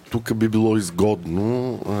 че тук би било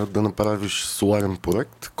изгодно да направиш соларен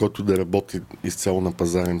проект, който да работи изцяло на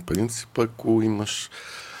пазарен принцип, ако имаш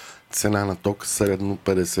цена на тока средно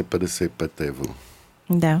 50-55 евро.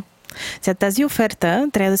 Да. Сега тази оферта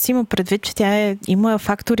трябва да си има предвид, че има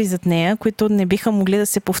фактори зад нея, които не биха могли да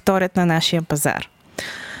се повторят на нашия пазар.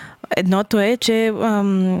 Едното е, че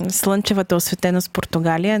слънчевата осветеност в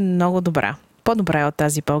Португалия е много добра. По-добра е от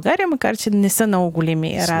тази България, макар че не са много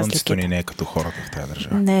големи разлики. Слънцето ни не е като хората в тази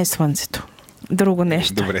държава. Не е слънцето. Друго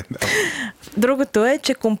нещо. Добре, да. Другото е,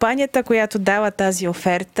 че компанията, която дава тази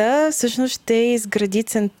оферта, всъщност ще изгради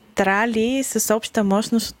централи с обща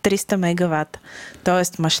мощност от 300 мегавата.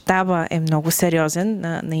 Тоест мащаба е много сериозен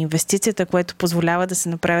на инвестицията, което позволява да се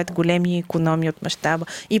направят големи икономии от мащаба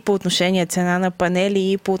и по отношение цена на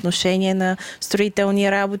панели, и по отношение на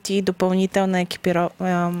строителни работи, и допълнителна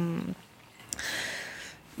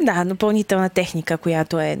Да, допълнителна техника,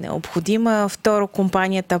 която е необходима. Второ,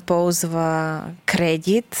 компанията ползва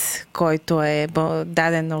кредит, който е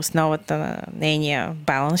даден на основата на нейния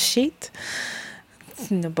баланс шит.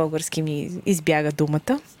 На български ми избяга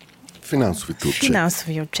думата.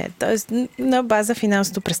 Финансови отчет. Тоест, на база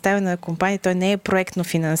финансовото представяне на компания, той не е проектно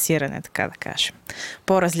финансиране, така да кажем.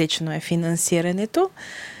 По-различно е финансирането.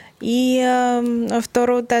 И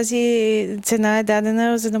второ, тази цена е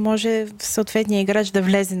дадена, за да може съответния играч да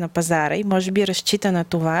влезе на пазара и може би разчита на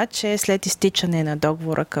това, че след изтичане на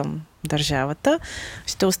договора към държавата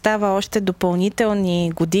ще остава още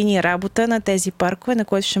допълнителни години работа на тези паркове, на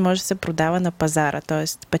които ще може да се продава на пазара.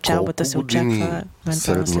 Тоест печалбата се очаква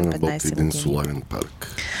евентуално след 15 години. Един соларен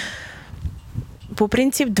парк? По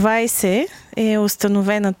принцип 20 е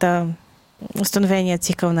установения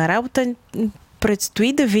цикъл на работа.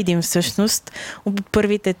 Предстои да видим всъщност от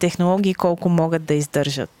първите технологии колко могат да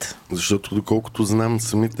издържат. Защото доколкото знам,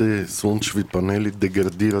 самите слънчеви панели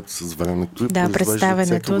деградират с времето и произвеждат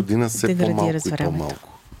всяка година все по-малко и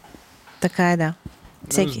по-малко. Така е, да.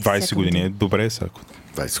 20 години е добре, Сако.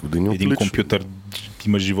 20 години отлично. Един компютър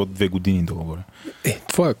има живот 2 години долу-горе.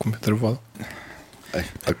 Това е компютър, Владо.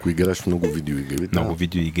 Ако играеш много видеоигри. Много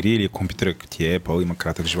видеоигри или компютър, като ти е Apple, има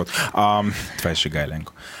кратък живот. Това е шега,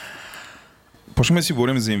 Еленко. Почваме да си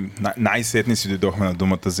говорим за... Най-сетне си дойдохме на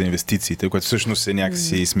думата за инвестициите, което всъщност е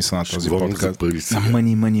някакси смисъл на този подкаст.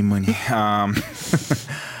 Мъни.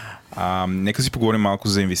 Нека си поговорим малко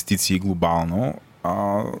за инвестиции глобално.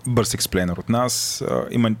 Бърз експлейнер от нас.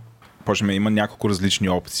 Има няколко различни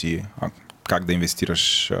опции как да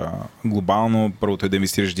инвестираш глобално. Първото е да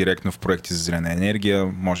инвестираш директно в проекти за зелена енергия,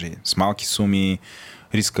 може и с малки суми.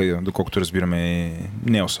 Риска, доколкото разбираме,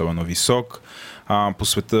 не е особено висок. По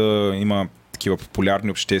света има такива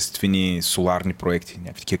популярни обществени соларни проекти,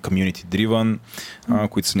 някакви такива community driven,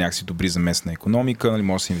 които са някакси добри за местна икономика, нали,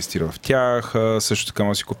 може да се инвестира в тях. Също така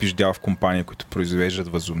може да си купиш дял в компании, които произвеждат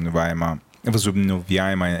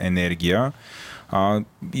възобновяема енергия.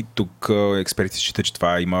 И тук експертите считат, че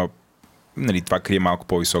това има това крие малко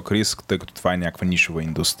по-висок риск, тъй като това е някаква нишова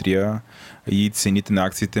индустрия и цените на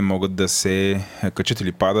акциите могат да се качат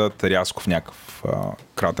или падат рязко в някакъв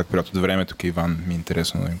кратък период от време. Тук Иван ми е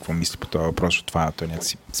интересно какво мисли по това въпрос, защото той е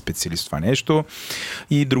някакси специалист в това нещо.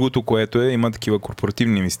 И другото, което има такива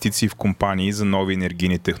корпоративни инвестиции в компании за нови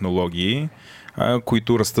енергийни технологии,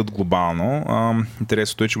 които растат глобално.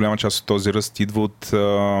 Интересното е, че голяма част от този ръст идва от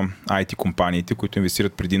IT компаниите, които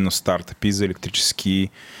инвестират предимно стартъпи за електрически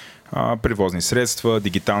превозни средства,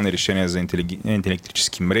 дигитални решения за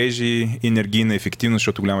електрически мрежи, енергийна ефективност,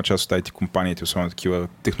 защото голяма част от IT компаниите, особено такива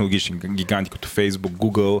технологични гиганти като Facebook,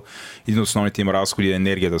 Google, един от основните им разходи е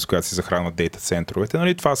енергията, с която се захранват дейта центровете.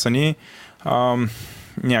 Нали, това са ни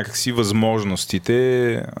някакси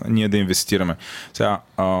възможностите ние да инвестираме. Сега,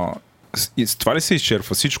 с това ли се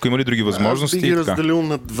изчерпва всичко? Има ли други възможности? Аз би ги разделил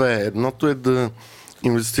на две. Едното е да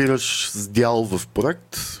инвестираш с дял в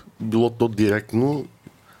проект, било то директно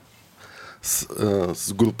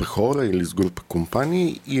с група хора или с група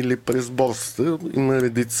компании или през борсата. Има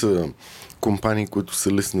редица компании, които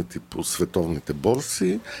са листнати по световните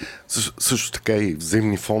борси. Също така и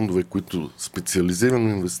взаимни фондове, които специализирано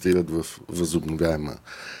инвестират в възобновяема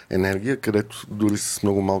енергия, където дори с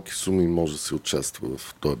много малки суми може да се участва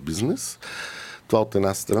в този бизнес. Това от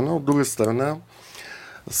една страна. От друга страна,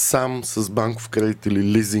 сам с банков кредит или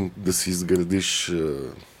лизинг да си изградиш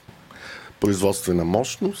производствена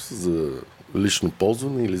мощност за лично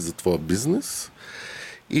ползване или за твоя бизнес.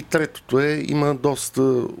 И третото има доста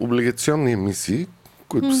облигационни емисии,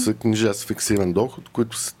 които са книжа с фиксиран доход,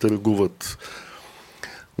 които се търгуват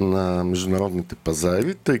на международните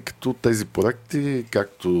пазари, тъй като тези проекти,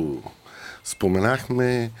 както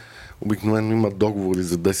споменахме, обикновено имат договори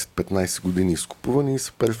за 10-15 години изкупувани и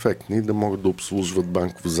са перфектни да могат да обслужват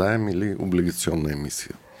банков заем или облигационна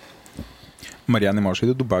емисия. Марияна, можеш ли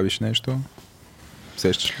да добавиш нещо?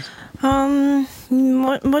 Сещаш ли?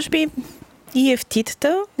 Може би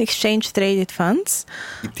EFT-тата, Exchange Traded Funds.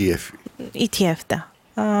 ETF, да.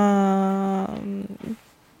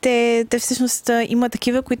 Те всъщност има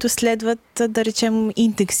такива, които следват, да речем,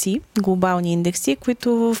 индекси, глобални индекси,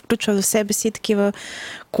 които включват в себе си такива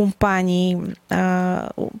компании,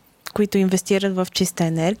 които инвестират в чиста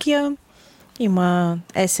енергия. Има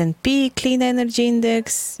S&P Clean Energy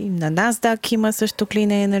Index, и на NASDAQ има също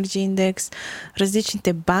Clean Energy Index.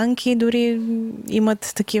 Различните банки дори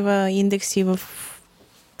имат такива индекси в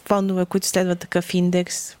фондове, които следват такъв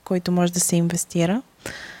индекс, в който може да се инвестира.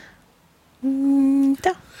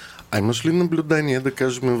 Да. А имаш ли наблюдение, да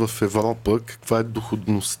кажем, в Европа, каква е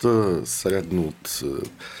доходността средно от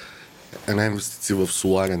една инвестиция в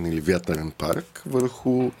соларен или вятърен парк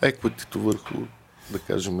върху еквитито, върху, да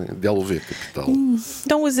кажем, дяловия капитал.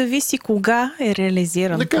 Много зависи кога е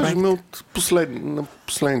реализиран. Да кажем от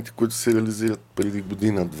последните, които се реализират преди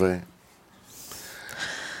година-две.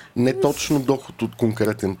 Не точно доход от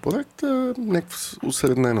конкретен проект, а някаква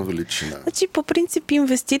усреднена величина. Значи, по принцип,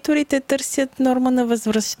 инвеститорите търсят норма на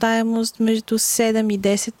възвръщаемост между 7 и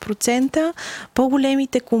 10%.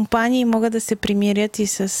 По-големите компании могат да се примирят и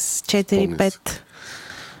с 4-5%.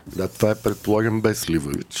 Да, това е, предполагам, без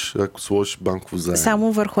ливъридж. Ако сложиш банково заем.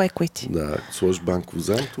 Само върху equity. Да, ако сложиш банково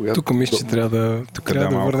заем, тогава... Тук мисля, че трябва да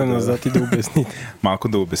върнем назад и да обясните. Малко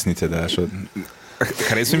да обясните, да, защото...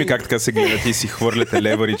 Харесва ми как така се гледате и си хвърляте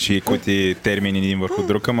леверидж и които термини един върху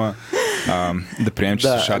друг, ама да приемем, че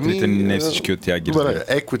слушателите не всички от тях ги разбират. Добре,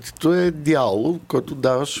 еквитито е дял, който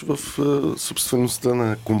даваш в собствеността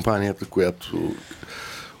на компанията, която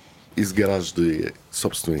изгражда и е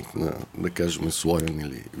собственик на, да кажем, соларен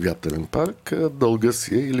или вятърен парк, дълга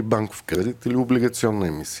си е или банков кредит, или облигационна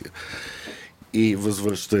емисия. И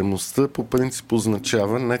възвръщаемостта по принцип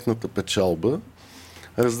означава нетната печалба,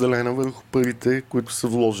 разделена върху парите, които са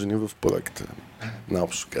вложени в проекта.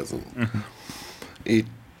 Наобщо казано. И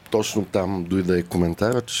точно там дойде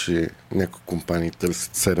коментара, че някои компании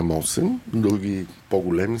търсят 7-8, други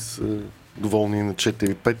по-големи са доволни на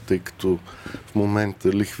 4-5, тъй като в момента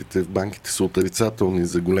лихвите в банките са отрицателни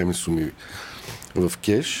за големи суми в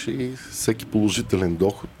кеш и всеки положителен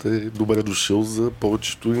доход е добре дошъл за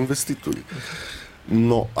повечето инвеститори.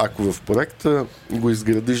 Но ако в проекта го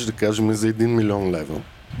изградиш, да кажем, за 1 милион лева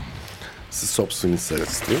със собствени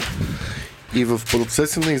средства и в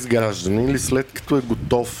процеса на изграждане или след като е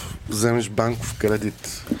готов, вземеш банков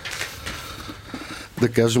кредит, да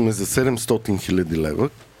кажем, за 700 хиляди лева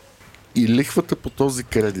и лихвата по този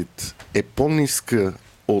кредит е по-ниска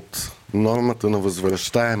от нормата на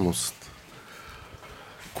възвръщаемост,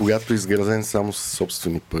 когато е изграден само със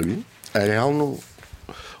собствени пари, а реално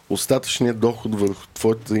остатъчният доход върху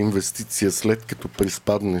твоята инвестиция, след като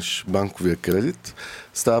приспаднеш банковия кредит,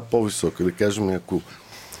 става по-висока. Да кажем, ако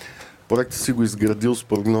проектът си го изградил с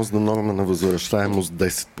прогнозна норма на възвръщаемост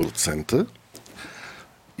 10%,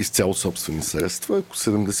 изцяло собствени средства, ако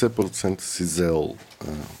 70% си взел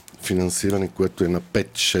финансиране, което е на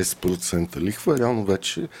 5-6% лихва, реално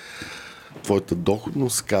вече твоята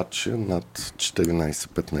доходност скача над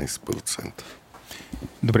 14-15%.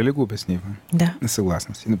 Добре ли го обяснива? Да. Не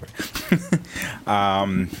съгласна си. Добре.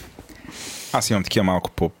 Аз имам такива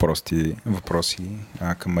малко по-прости въпроси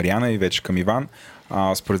към Марияна и вече към Иван.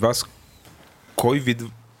 Според вас, кой вид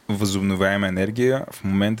възобновяема енергия в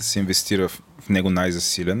момента се инвестира в него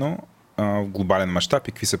най-засилено в глобален мащаб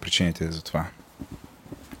и какви са причините за това?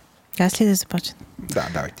 Аз ли да започна? Да,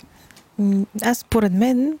 давайте. Аз, според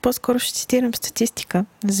мен, по-скоро ще цитирам статистика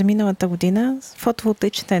за миналата година.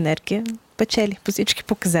 Фотоволтаичната енергия печели по всички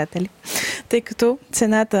показатели, тъй като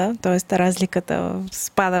цената, т.е. разликата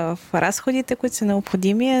спада в разходите, които са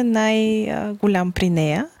необходими, е най-голям при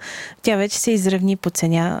нея. Тя вече се изравни по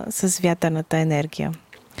цена с вятърната енергия.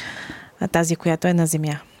 Тази, която е на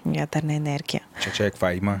земя. Вятърна енергия.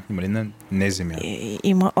 Каква има? Има ли на не земя?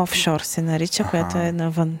 Има офшор, се нарича, която е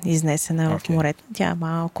навън, изнесена в морето. Тя е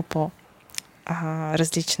малко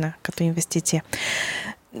по-различна като инвестиция.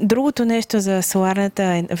 Другото нещо за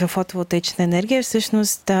соларната фотоволтаична енергия е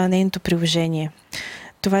всъщност нейното приложение.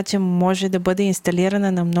 Това, че може да бъде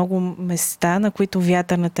инсталирана на много места, на които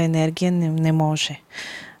вятърната енергия не може.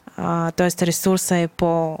 Тоест ресурсът е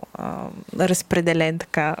по-разпределен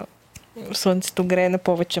така. Слънцето грее на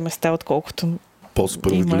повече места, отколкото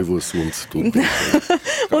по-справедливо е слънцето.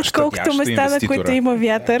 Отколкото места, на които има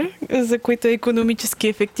вятър, за които е икономически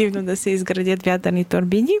ефективно да се изградят вятърни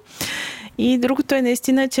турбини. И другото е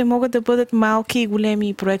наистина, че могат да бъдат малки и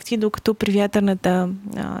големи проекти, докато при вятърната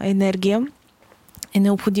енергия е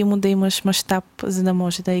необходимо да имаш мащаб, за да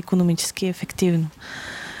може да е икономически ефективно.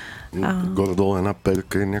 Горе-долу една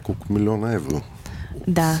перка е няколко милиона евро.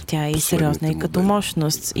 Да, тя е и сериозна и като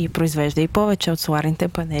мощност и произвежда и повече от соларните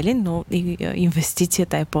панели, но и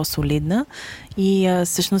инвестицията е по-солидна и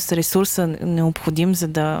всъщност ресурса необходим, за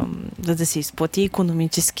да се изплати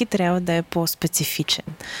икономически, трябва да е по-специфичен.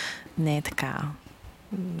 Не е така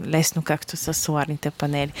лесно, както с соларните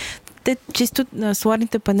панели.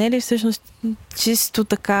 Соларните панели всъщност чисто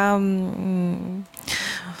така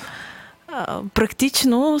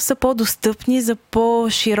практично са по-достъпни за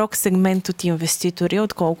по-широк сегмент от инвеститори,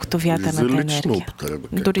 отколкото вятърната енергия.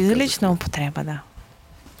 Дори за лична употреба, да.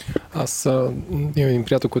 Аз имам един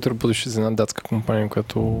приятел, който работеше за една датска компания,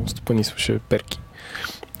 която стопанисваше перки.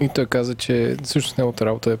 И той каза, че всъщност неговата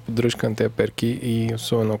работа е поддръжка на тези перки и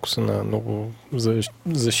особено ако са на много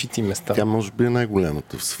защити места. Тя може би е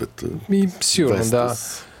най-голямата в света. И сигурно, Vestas. да.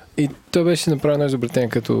 И той беше направил едно изобретение,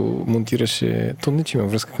 като монтираше, то не че има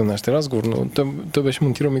връзка към нашия разговор, но той беше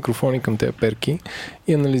монтирал микрофони към тези перки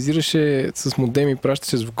и анализираше с модем и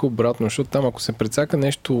пращаше звука обратно, защото там ако се прецака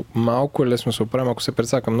нещо малко е лесно да се оправим, ако се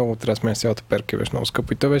прецака много, трябва да сменя цялата перка, беше много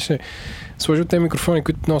скъпо. И той беше сложил тези микрофони,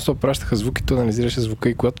 които много се пращаха звук и той анализираше звука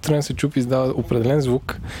и когато трябва да се чупи, издава определен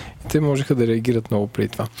звук и те можеха да реагират много преди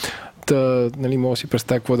това. Нали, мога да си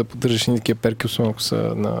представя какво да поддържаш и такива перки, особено ако са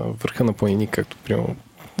на върха на планини, както примерно.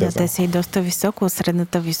 Да, те са и доста високо.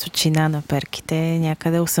 Средната височина на перките е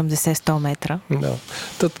някъде 80-100 метра.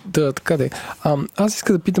 Да, така да е. Аз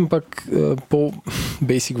иска да питам пак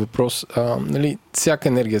по-бейсик въпрос. Нали, всяка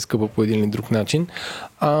енергия е скъпа по един или друг начин.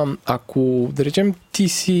 Ако, да речем, ти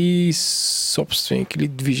си собственик или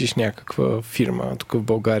движиш някаква фирма, тук в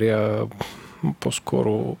България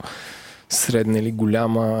по-скоро средна или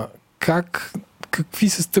голяма, какви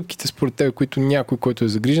са стъпките според теб, които някой, който е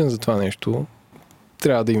загрижен за това нещо,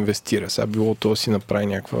 трябва да инвестира? Сега било то си направи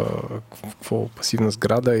някаква пасивна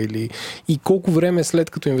сграда и колко време след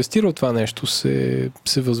като инвестира в това нещо се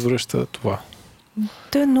възвръща това?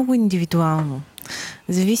 То е много индивидуално.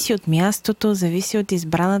 Зависи от мястото, зависи от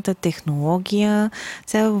избраната технология.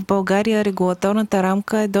 Сега в България регулаторната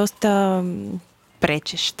рамка е доста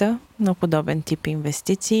пречеща на подобен тип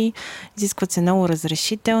инвестиции. Изискват се много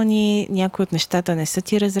разрешителни, някои от нещата не са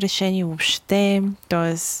ти разрешени въобще,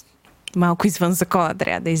 т.е. малко извън закона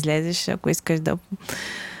трябва да излезеш, ако искаш да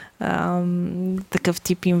такъв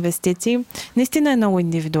тип инвестиции. Наистина е много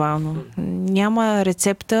индивидуално. Няма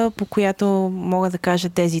рецепта, по която мога да кажа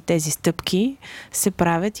тези стъпки се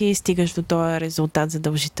правят и стигаш до този резултат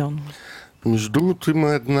задължително. Между другото има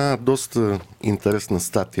една доста интересна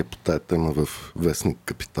статия по тая тема в Вестник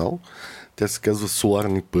Капитал. Тя се казва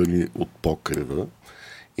 "Соларни пари от покрива"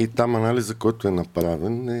 и там анализа, който е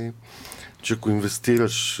направен е, че ако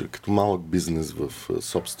инвестираш като малък бизнес в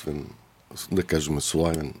собствен, да кажем,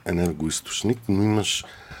 соларен енергоизточник, но имаш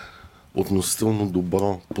относително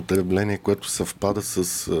добро потребление, което съвпада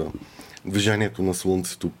с движението на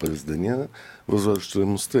Слънцето през деня,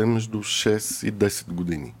 възвръщаемостта е между 6 и 10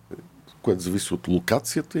 години, което зависи от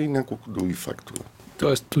локацията и няколко други фактори.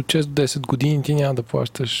 Тоест от 6 до 10 години ти няма да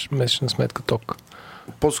плащаш месечна сметка ток.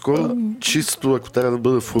 По-скоро чисто, ако трябва да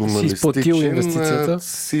бъда формалистичен,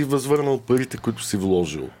 си възвърнал парите, които си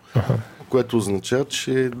вложил. Което означава,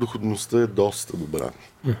 че доходността е доста добра,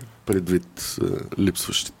 предвид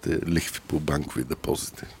липсващите лихви по банкови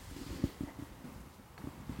депозити.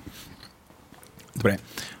 Добре,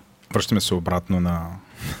 връщаме се обратно на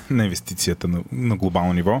инвестицията на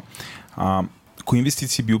глобално ниво. Кои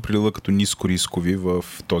инвестиции би определила като ниско рискови в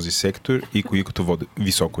този сектор и кои като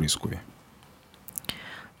високо рискови?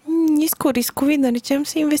 Ниско рискови, да речем,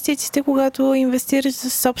 са инвестициите, когато инвестираш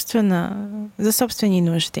за собствени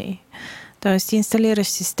нужди. Тоест, инсталираш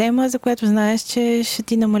система, за която знаеш, че ще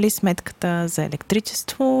ти намали сметката за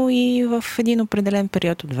електричество и в един определен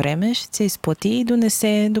период от време ще се изплати и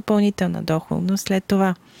донесе допълнителна доходност след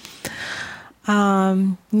това.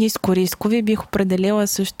 Ниско рискови бих определила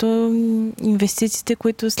също инвестициите,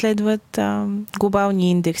 които следват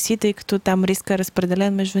глобални индекси, тъй като там риска е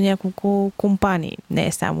разпределен между няколко компании, не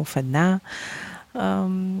е само в една.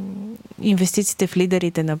 Инвестициите в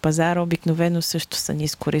лидерите на пазара обикновено също са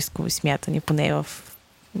ниско рискови, смятани поне в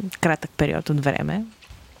кратък период от време.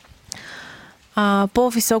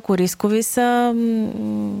 По-високо рискови са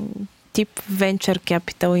тип venture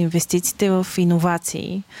capital, инвестициите в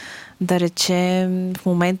иновации. Да речем, в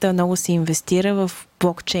момента много се инвестира в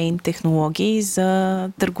блокчейн технологии за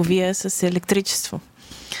търговия с електричество.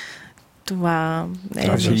 Това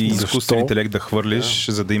е... изкуствен интелект да хвърлиш,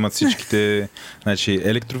 за да имат всичките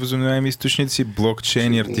електровъзобновяеми източници,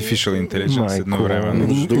 блокчейн и artificial intelligence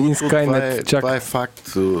едновременно. Това е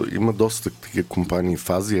факт. Има доста такива компании в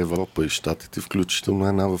Азия, Европа и Щатите, включително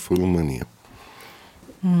една в Румъния.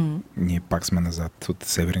 Ние пак сме назад от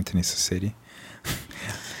северните ни съседи.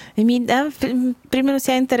 Примерно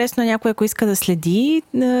сега е интересно някой, ако иска да следи.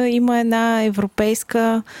 Има една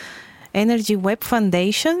европейска Energy Web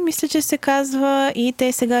Foundation, мисля, че се казва, и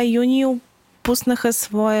те сега юни пуснаха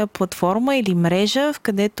своя платформа или мрежа, в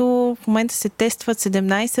където в момента се тестват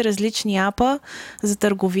 17 различни апа за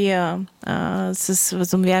търговия с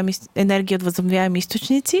енергия от възобновяеми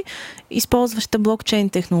източници, използваща блокчейн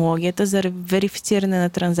технологията за верифициране на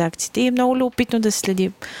транзакциите. И е много любопитно да се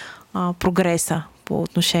следи прогреса по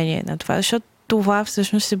отношение на това, защото това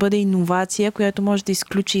всъщност ще бъде иновация, която може да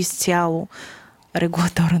изключи изцяло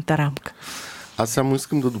регулаторната рамка. Аз само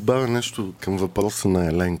искам да добавя нещо към въпроса на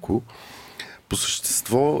Еленко. По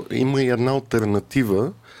същество има и една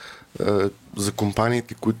алтернатива за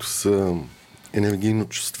компаниите, които са енергийно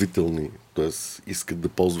чувствителни, т.е. искат да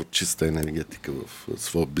ползват чиста енергетика в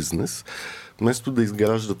своя бизнес. Вместо да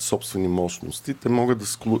изграждат собствени мощности, те могат да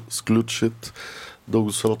сключат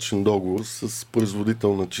дългосрочен договор с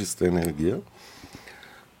производител на чиста енергия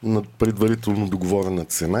на предварително договорена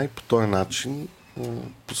цена и по този начин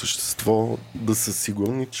по същество да са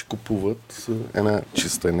сигурни, че купуват една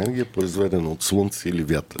чиста енергия, произведена от слънце или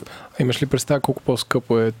вятър. А имаш ли представа колко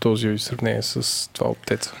по-скъпо е този в сравнение с това от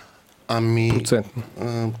ТЕЦ? Процентно.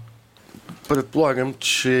 Предполагам,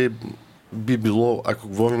 че би било, ако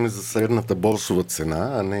говорим за средната борсова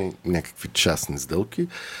цена, а не някакви частни сделки,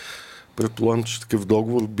 предполагам, че такъв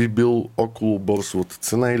договор би бил около борсовата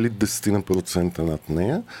цена или 10% над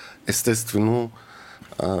нея. Естествено,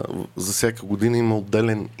 за всяка година има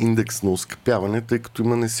отделен индекс на оскъпяване, тъй като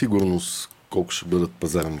има несигурност колко ще бъдат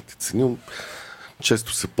пазарните цени.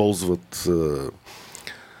 Често се ползват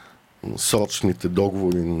срочните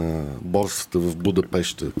договори на борсата в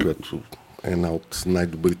Будапеща, която е една от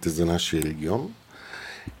най-добрите за нашия регион.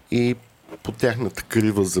 И по тяхната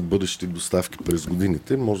крива за бъдещи доставки през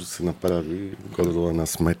годините може да се направи горе-долу една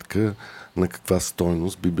сметка на каква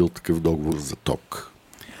стойност би бил такъв договор за ток.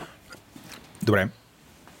 Добре.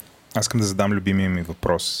 Аз искам да задам любимия ми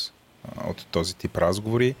въпрос от този тип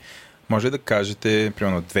разговори. Може да кажете,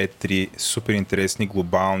 примерно, 2-3 супер интересни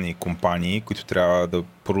глобални компании, които трябва да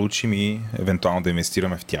проучим и евентуално да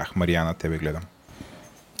инвестираме в тях. Марияна, тебе гледам.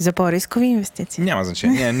 За по-рискови инвестиции? Няма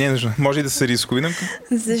значение. Не е нужно. Може и да са рискови.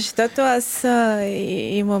 Защото аз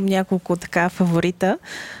имам няколко така фаворита,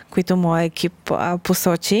 които моя екип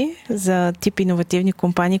посочи за тип иновативни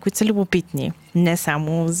компании, които са любопитни. Не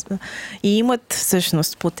само. И имат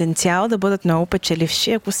всъщност потенциал да бъдат много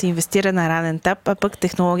печеливши, ако се инвестира на ранен етап, а пък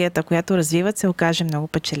технологията, която развиват, се окаже много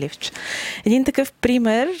печеливша. Един такъв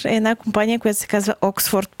пример е една компания, която се казва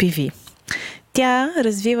Oxford PV. Тя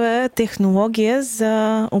развива технология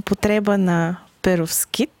за употреба на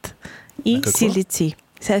перовскит и силиций.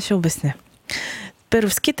 Сега ще обясня.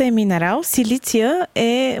 Перовскит е минерал, силиция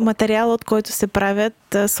е материал, от който се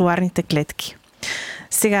правят соларните клетки.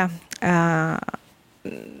 Сега,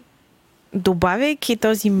 добавяйки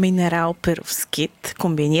този минерал перовскит,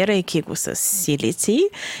 комбинирайки го с силиций,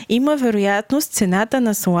 има вероятност цената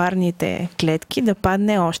на соларните клетки да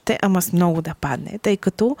падне още, ама с много да падне, тъй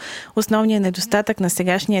като основният недостатък на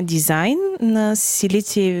сегашния дизайн на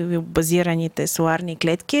силициеви базираните соларни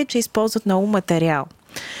клетки е, че използват много материал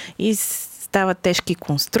и стават тежки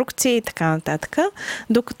конструкции и така нататък.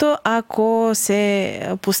 Докато ако се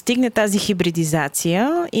постигне тази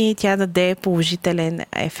хибридизация и тя даде положителен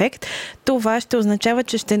ефект, това ще означава,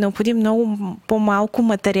 че ще е необходим много по-малко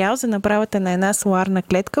материал за направата на една соларна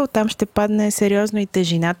клетка. Оттам ще падне сериозно и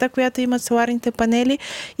тежината, която имат соларните панели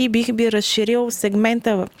и би разширил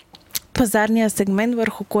сегмента, пазарния сегмент,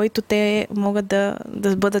 върху който те могат да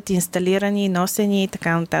бъдат инсталирани, носени и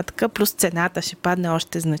така нататък. Плюс цената ще падне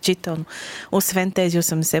още значително, освен тези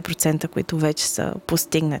 80%, които вече са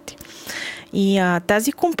постигнати. И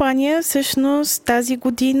тази компания всъщност тази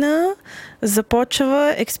година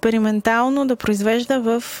започва експериментално да произвежда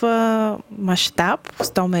в мащаб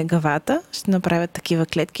 100 мегавата. Ще направят такива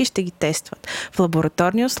клетки и ще ги тестват. В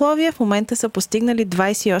лабораторни условия в момента са постигнали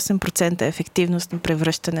 28% ефективност на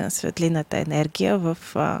превръщане на светлината енергия в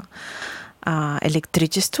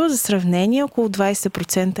електричество. За сравнение, около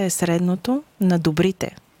 20% е средното на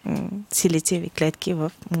добрите силициеви клетки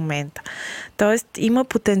в момента. Тоест има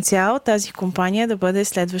потенциал тази компания да бъде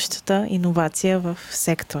следващата иновация в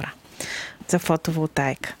сектора за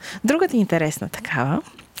фотоволтайка. Другата интересна такава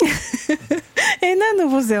е една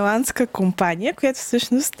новозеландска компания, която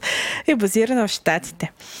всъщност е базирана в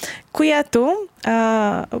Щатите, която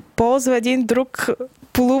ползва един друг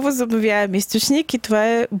полувъзобновяем източник и това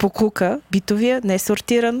е боклука, битовия,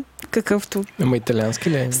 несортиран, какъвто Ама италиански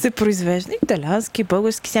ли е? се произвежда. Италиански,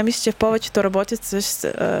 български. Сега мисля, че повечето работят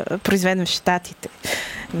с произведен в Щатите.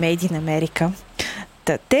 Made in America.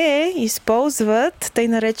 Те използват тъй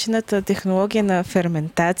наречената технология на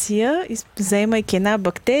ферментация, заемайки една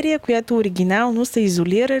бактерия, която оригинално са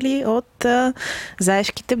изолирали от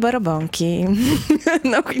заешките барабонки.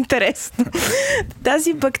 Много интересно.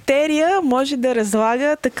 Тази бактерия може да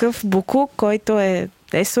разлага такъв боклук, който е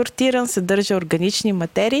сортиран, съдържа органични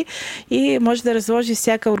материи и може да разложи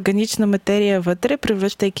всяка органична материя вътре,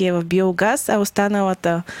 превръщайки я в биогаз, а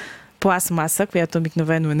останалата пластмаса, която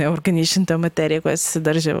обикновено е неорганичната материя, която се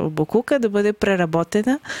съдържа в боклука, да бъде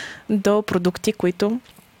преработена до продукти, които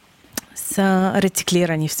са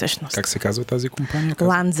рециклирани всъщност. Как се казва тази компания?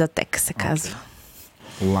 Ланзатек се казва.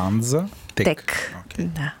 Ланза? Тек. Okay.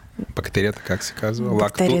 Да. Бактерията как се казва?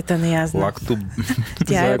 Бактерията не я знам.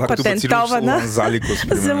 Тя е патентована.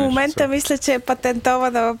 За момента мисля, че е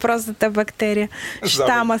патентована въпросната бактерия.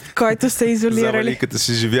 Щамът, който са изолирали. Заваликата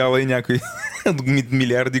си живяла и някой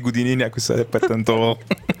милиарди години някой се е патентовал.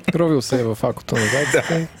 Ровил се е в акото на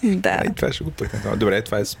зайците. Да. И това ще го патентова. Добре,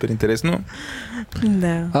 това е супер интересно.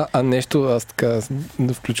 Да. А нещо, аз така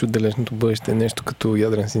да включа от далечното бъдеще, нещо като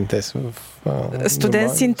ядрен синтез в...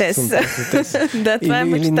 Студен синтез. Да, това е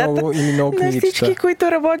мечтата на всички,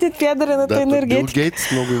 които работят в ядрената енергетика. Бил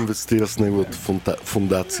Гейтс много инвестира с неговата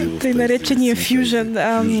фундация. Тъй наречения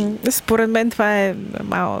фюжън. Според мен това е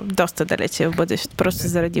доста далече в бъдещето, просто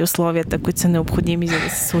заради условията, които са необходими, за да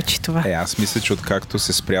се случи това. Аз мисля, че откакто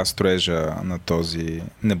се спря строежа на този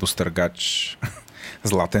небостъргач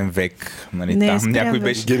Златен век, нали, не, там някой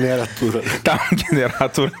беше... Генератора. Там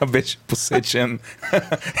генератора беше посечен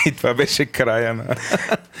и това беше края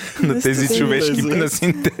на тези човешки на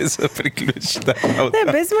синтеза приключи.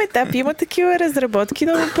 Не, без майтап има такива разработки,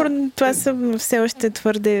 но това са все още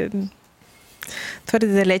твърде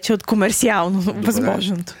далече от комерциално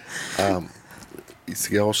възможното. И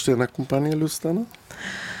сега още една компания ли остана?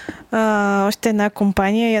 Още една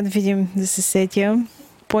компания, я да видим, да се сетя.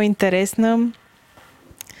 По-интересна.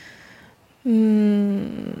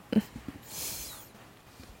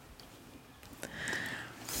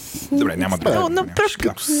 Добре, няма да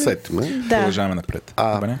като сетиме. Продължаваме напред.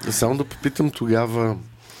 Само да попитам тогава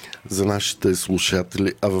за нашите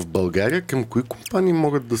слушатели. А в България към кои компании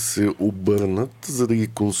могат да се обърнат, за да ги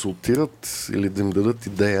консултират или да им дадат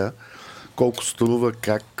идея колко струва,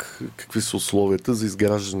 какви са условията за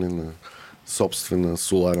изграждане на собствена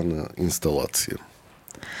соларна инсталация?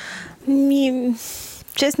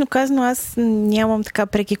 Честно казано, аз нямам така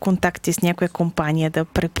преки контакти с някоя компания да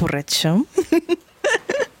препоръчам.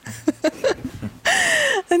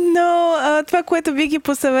 Но това, което би ги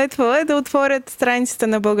посъветвала, е да отворят страницата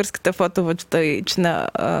на Българската фотоволтаична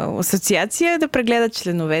асоциация, да прегледат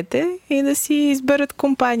членовете и да си изберат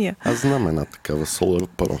компания. Аз знам една такава, Solar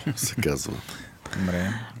Pro се казва.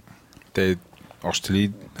 Добре. Те още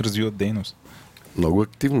ли развиват дейност? Много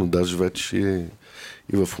активно, даже вече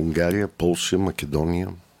и в Унгария, Полша, Македония.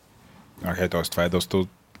 Т.е. това е доста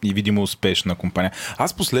и видимо успешна компания.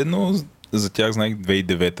 Аз последно за тях знаех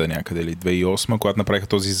 2009 някъде или 2008, когато направиха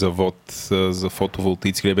този завод за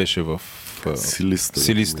фотоволтаици, къде беше в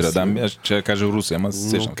Силистра. Да, ще кажа Русия, ама се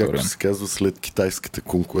сещам. Както се казва, след китайската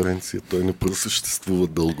конкуренция, той не просъществува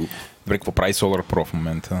дълго. Добре, какво прави Solar Pro в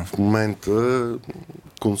момента? В момента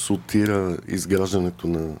консултира изграждането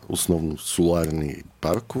на основно соларни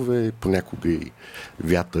паркове, понякога и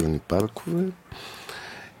вятърни паркове.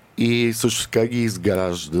 И също така ги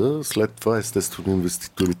изгражда. След това, естествено,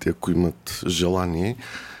 инвеститорите, ако имат желание,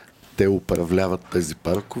 те управляват тези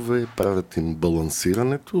паркове, правят им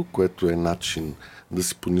балансирането, което е начин да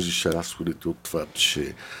си понижиш разходите от това,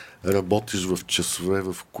 че работиш в часове,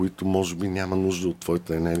 в които може би няма нужда от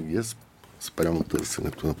твоята енергия спрямо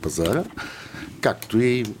търсенето на пазара. Както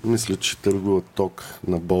и мисля, че търгуват ток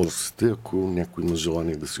на борсите, ако някой има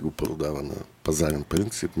желание да си го продава на пазарен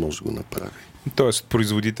принцип, може да го направи. Тоест,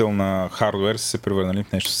 производител на хардуер се превърнали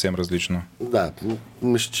в нещо съвсем различно. Да,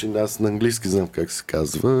 мисля, че аз на английски знам как се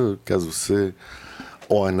казва. Казва се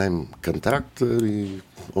O&M контрактор и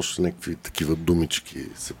още някакви такива думички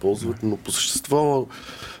се ползват, но по същество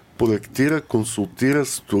проектира, консултира,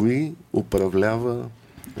 строи, управлява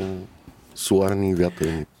соларни и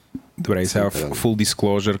вятърни. Добре, и сега в full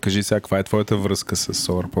disclosure, кажи сега, каква е твоята връзка с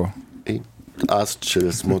SolarPro? Аз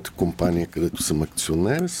чрез моята компания, където съм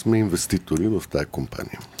акционер, сме инвеститори в тази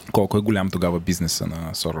компания. Колко е голям тогава бизнеса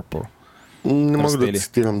на SolarPro? Не мога да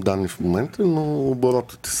цитирам данни в момента, но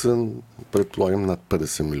оборотите са, предполагам, над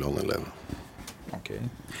 50 милиона лева. Окей.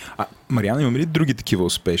 Марияна, имаме ли други такива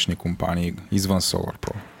успешни компании извън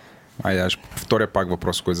SolarPro? Аз втория пак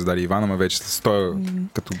въпрос, който зададе Иван, ама вече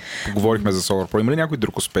като поговорихме за SolarPro, има ли някой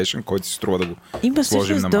друг успешен, който си струва да го сложим на Има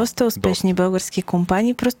всъщност доста успешни български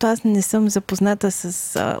компании, просто аз не съм запозната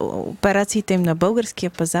с операциите им на българския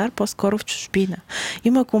пазар, по-скоро в чужбина.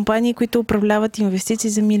 Има компании, които управляват инвестиции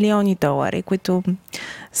за милиони долари, които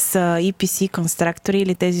са EPC конструктори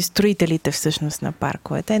или тези строителите всъщност на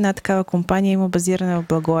парковете. Една такава компания има базирана в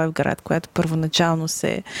Благоевград, която първоначално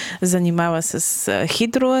се занимава с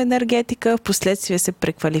хидроенергетика, в последствие се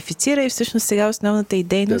преквалифицира и всъщност сега основната й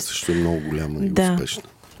дейност... Тя също е много голяма и успешна.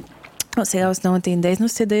 Сега основната им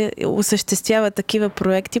дейност е да осъществява такива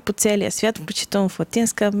проекти по целия свят, включително в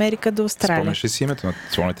Латинска Америка до Австралия.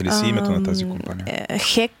 Спомняте ли си името на тази компания?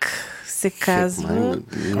 ХЕК се казва.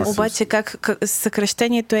 Обаче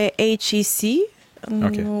съкръщението е HEC,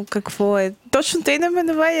 но какво е точното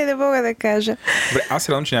именование, не мога да кажа. Добре, аз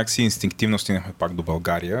се радвам, че някакси инстинктивно стигнахме пак до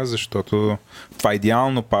България, защото това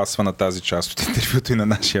идеално пасва на тази част от интервюто и на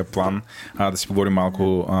нашия план, да си поговорим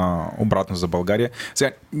малко обратно за България.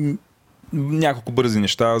 Сега, няколко бързи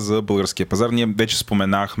неща за българския пазар. Ние вече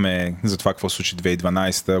споменахме за това какво случи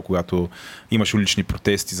 2012, когато имаше улични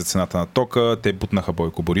протести за цената на тока. Те бутнаха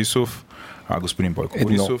Бойко Борисов, господин Бойко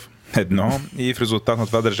Борисов. Едно. И в резултат на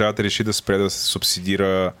това държавата реши да спре да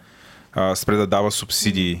субсидира, спре да дава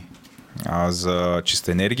субсидии за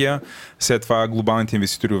чиста енергия. След това глобалните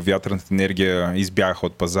инвеститори в вятърната енергия избягаха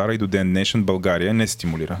от пазара и до ден днешен България не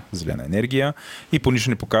стимулира зелена енергия и по нищо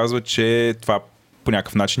не показва, че това по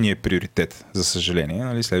някакъв начин е приоритет, за съжаление,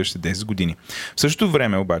 нали, следващите 10 години. В същото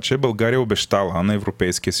време обаче България обещала на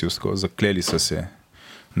Европейския съюз, заклели са се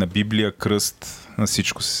на Библия, кръст, на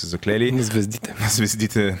всичко са се заклели. На звездите. На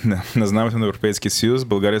звездите, на знамето на Европейския съюз.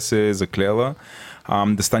 България се е заклела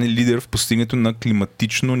да стане лидер в постигането на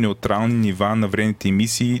климатично неутрални нива на вредните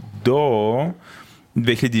емисии до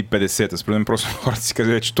 2050. Според мен просто хората си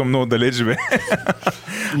казват, че то много далеч бе.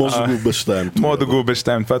 Може да го обещаем. Може да го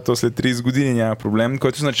обещаем. Това то след 30 години няма проблем,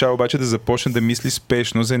 което означава обаче да започне да мисли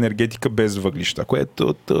спешно за енергетика без въглища,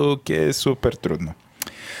 което тук е супер трудно.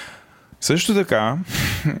 Също така,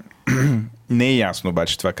 не е ясно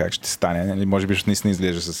обаче това как ще стане. Може би ще наистина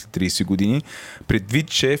изглежда след 30 години. Предвид,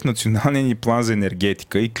 че в националния ни план за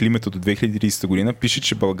енергетика и климата до 2030 година пише,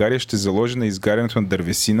 че България ще заложи на изгарянето на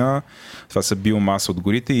дървесина, това са биомаса от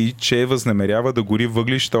горите, и че възнамерява да гори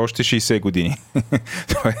въглища още 60 години.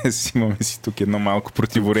 Тоест имаме си тук едно малко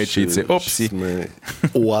противоречице. Опси! Сме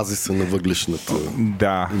оазиса на въглищната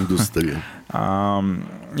индустрия.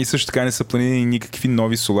 И също така не са планирани никакви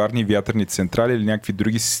нови соларни вятърни централи или някакви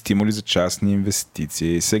други стимули за частни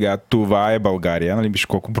инвестиции. Сега това е България, нали, виж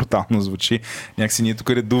колко брутално звучи. Някакси ние тук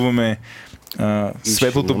редуваме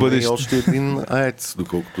светлото бъдеще. И още един АЕЦ,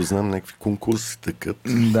 доколкото знам, някакви конкурси такът.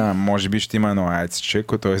 Да, може би ще има едно АЕЦче,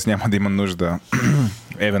 т.е. няма да има нужда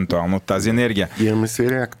евентуално от тази енергия. Имаме си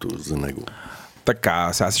реактор за него.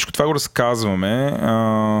 Така, сега всичко това го разказваме,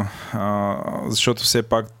 защото все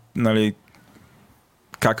пак, нали,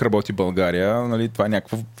 как работи България, нали, това е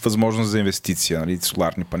някаква възможност за инвестиция, нали,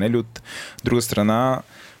 соларни панели. От друга страна,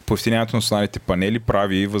 поевтиняването на соларните панели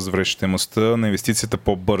прави възвръщаемостта на инвестицията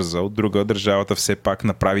по-бърза. От друга, държавата все пак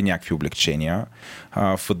направи някакви облегчения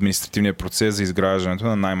в административния процес за изграждането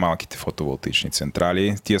на най-малките фотоволтаични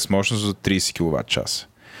централи. Тия с мощност за 30 кВт-час,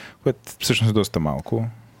 което всъщност е доста малко.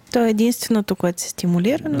 То е единственото, което се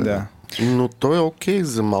стимулира. Но... Да. Но то е окей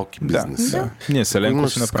за малки бизнеси. Да. Ние селенко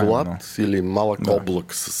си направим. Склад или малък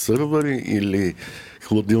облак с сървъри или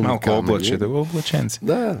хладилни малко камери. Малко облаче, да го облаченци.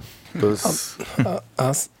 Да.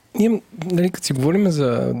 Аз имам, нали, като си говорим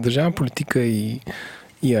за държавна политика и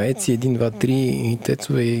АЕЦи 1, 2, 3 и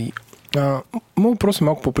тецове, моят въпрос е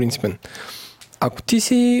малко по-принципен. Ако ти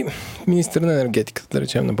си министър на енергетиката, да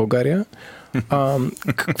речем, на България,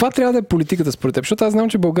 каква трябва да е политиката според теб? Защото аз знам,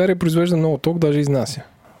 че България произвежда много ток, даже изнася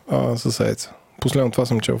с АЕЦа. Последно това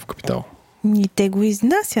съм чел в Капитал. И те го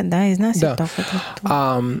изнасят тока.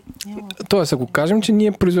 Тоест, ако кажем, че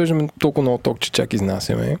ние произвеждаме толкова много ток, че чак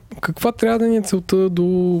изнасяме, каква трябва да ни е целта до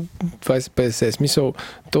 2050? Смисъл,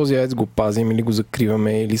 този АЕЦ го пазим или го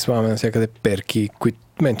закриваме, или слагаме навсякъде перки, които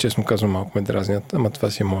мен честно казвам малко ме дразнят, ама това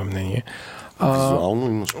си е мое мнение. Визуално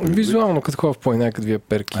имаш предвид? Визуално, като хора в планина, като вие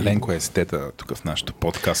перки. Аленко е естета тук в нашото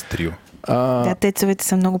подкаст трио. Да, тецовете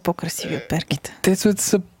са много по-красиви от перките. Тецовете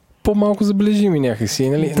са по-малко забележими някакси,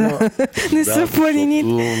 нали? Да. Но... не са в планините.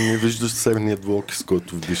 Не виждаш серния двуокис,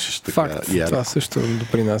 който вдишаш така. Факт, това също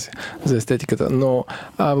допринася за естетиката. Но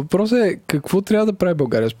въпросът е какво трябва да прави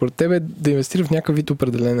България? Според тебе да инвестира в някакъв вид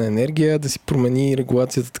определена енергия, да си промени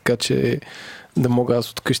регулацията така, че да мога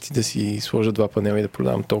аз от къщи да си сложа 2 панела и да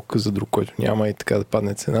продавам ток за друг, който няма и така да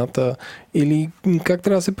падне цената. Или как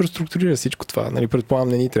трябва да се преструктурира всичко това? Нали, предполагам,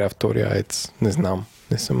 не ни трябва втория АЕЦ. Не знам.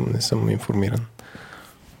 Не съм информиран.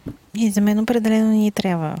 И за мен определено ни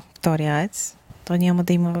трябва втория АЕЦ. То няма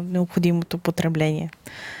да има необходимото потребление.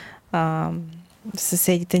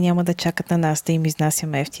 Съседите няма да чакат на нас да им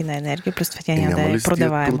изнасяме ефтина енергия, плюс това тя няма да е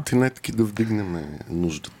продаваема. Няма ли тротинетки да вдигнем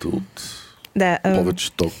нуждата от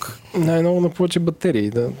повече ток? Най-много на повече батерии,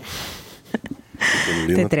 да.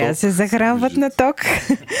 Те трябва да се захранват на ток.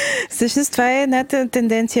 Всъщност това е една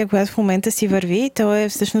тенденция, която в момента си върви. То е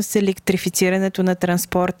всъщност електрифицирането на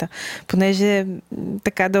транспорта. Понеже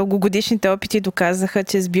така дългогодишните опити доказаха,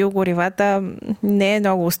 че с биогоривата не е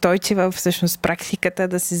много устойчива всъщност практиката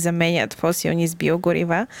да се заменят фосилни с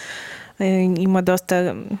биогорива. Има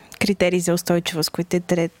доста критерии за устойчивост, които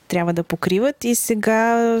те трябва да покриват. И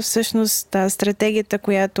сега всъщност стратегията,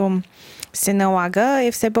 която се налага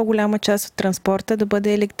е все по-голяма част от транспорта да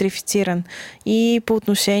бъде електрифициран. И по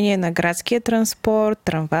отношение на градския транспорт,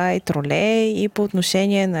 трамвай, тролей, и по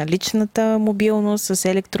отношение на личната мобилност с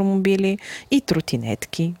електромобили и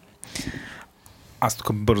тротинетки. Аз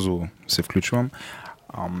тук бързо се включвам.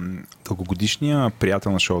 Дългогодишният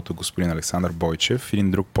приятел на шоуто, господин Александър Бойчев, в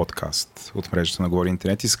един друг подкаст от мрежата на Говори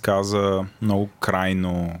Интернет, изказа много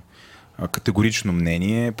крайно категорично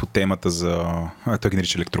мнение по темата за, той ги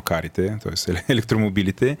нарича електрокарите, т.е.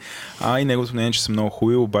 електромобилите, и неговото мнение, че са много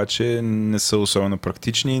хубави, обаче не са особено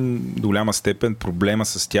практични. До голяма степен проблема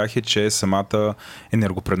с тях е, че самата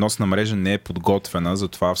енергопреносна мрежа не е подготвена,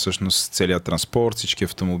 затова всъщност целият транспорт, всички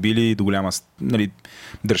автомобили до голяма да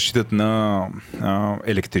разчитат на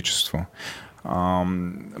електричество.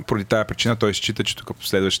 Поради тая причина той счита, че тук по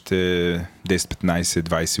следващите 10, 15,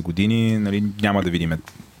 20 години няма да видим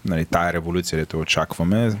тая революция, да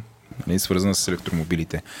очакваме, свързана с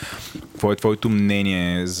електромобилите. Какво е твоето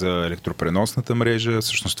мнение за електропреносната мрежа?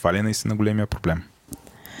 Всъщност това ли е наистина големия проблем?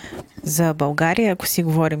 За България, ако си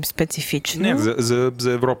говорим специфично... Не,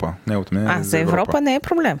 за Европа. За Европа не е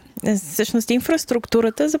проблем. Всъщност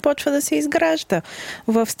инфраструктурата започва да се изгражда.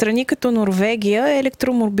 В страни като Норвегия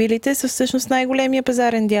електромобилите са всъщност най-големия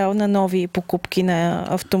пазарен дял на нови покупки на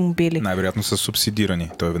автомобили. Най-вероятно са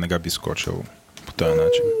субсидирани. Той веднага би скочил по този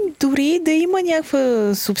начин. Дори да има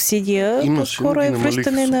някаква субсидия, по-скоро е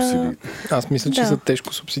връщане на... Аз мисля, че са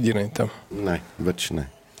тежко субсидирани там. Не, вече не.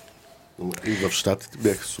 И в Щатите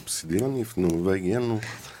бяха субсидирани, и в Норвегия, но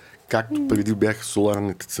както преди бяха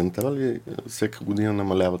соларните централи, всяка година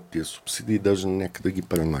намаляват тия субсидии и даже някъде ги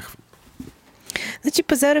премахват. Значи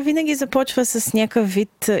пазара винаги започва с някакъв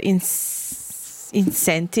вид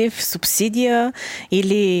инсентив, субсидия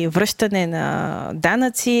или връщане на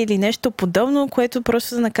данъци или нещо подобно, което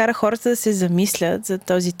просто да накара хората да се замислят за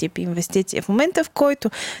този тип инвестиции. В момента, в който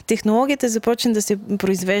технологията започне да се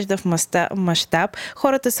произвежда в мащаб,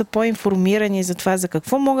 хората са по-информирани за това за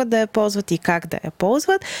какво могат да я ползват и как да я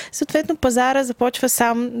ползват, съответно пазара започва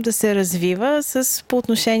сам да се развива по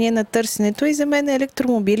отношение на търсенето и за мен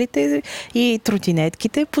електромобилите и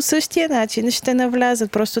тротинетките по същия начин ще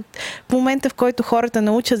навлязат. Просто в момента, в който хората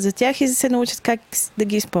научат за тях и се научат как да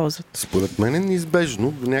ги използват. Според мен е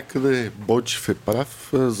неизбежно. До някъде Бойчев е прав,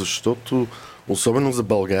 защото особено за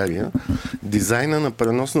България, дизайна на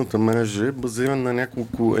преносната мрежа е базиран на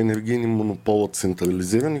няколко енергийни монопола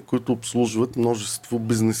централизирани, които обслужват множество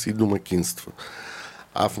бизнеси и домакинства.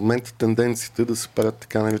 А в момента тенденцията да се правят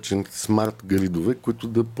така наречените смарт гридове, които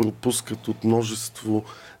да пропускат от множество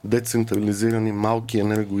децентрализирани малки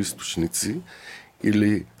енергоизточници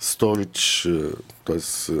или сторидж, т.е.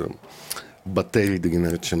 батерии, да ги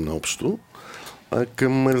наречем наобщо,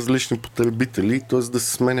 към различни потребители, т.е. да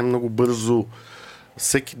се сменя много бързо,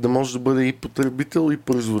 всеки да може да бъде и потребител, и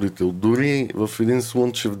производител. Дори в един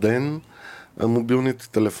слънчев ден мобилният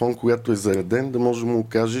телефон, когато е зареден, да може да му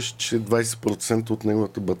окажеш, че 20% от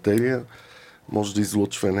неговата батерия може да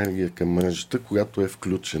излъчва енергия към мрежата, когато е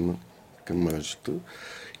включена към мрежата.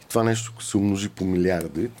 Това нещо, ако се умножи по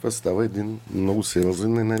милиарди, това става един много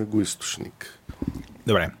сериозен енергоизточник.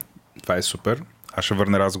 Добре, това е супер. Аз ще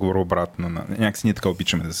върна разговора обратно. Някакси ние така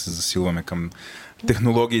обичаме да се засилваме към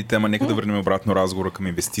технологиите, ама нека да върнем обратно разговора към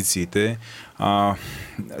инвестициите.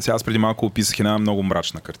 Сега аз преди малко описах една много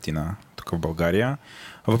мрачна картина тук в България.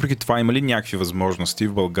 А въпреки това има ли някакви възможности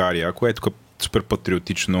в България, което тук супер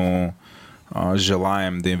патриотично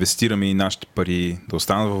желаем да инвестираме и нашите пари да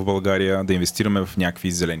останат в България, да инвестираме в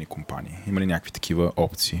някакви зелени компании? Има ли някакви такива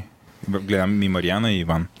опции? Гледам и Марияна и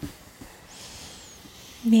Иван.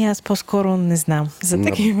 Аз по-скоро не знам за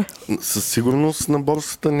такива. Със сигурност на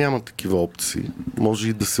борсата няма такива опции. Може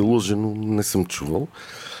и да се лъже, но не съм чувал.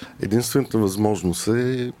 Единствената възможност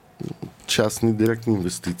е частни директни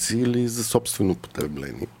инвестиции или за собствено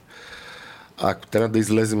потребление. А ако трябва да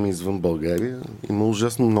излезем извън България, има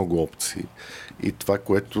ужасно много опции. И това,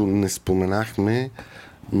 което не споменахме,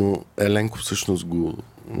 но Еленко всъщност го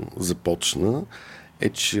започна, е,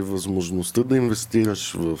 че възможността да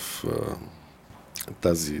инвестираш в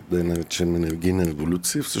тази, да я наречем енергийна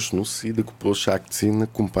революция, всъщност и да купуваш акции на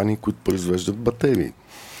компании, които произвеждат батерии.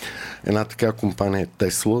 Една така компания е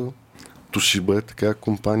Tesla, Toshiba е така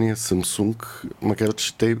компания, Samsung, макар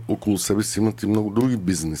че те около себе си имат и много други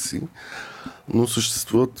бизнеси, но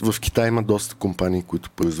съществуват. В Китай има доста компании, които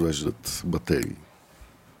произвеждат батерии.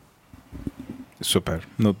 Супер.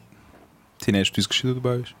 Но ти нещо искаш да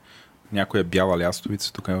добавиш? Някоя бяла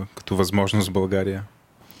лястовица тук като възможност в България?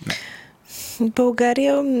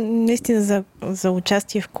 България, наистина за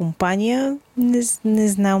участие в компания, не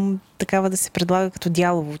знам такава да се предлага като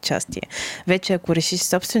дялово участие. Вече ако решиш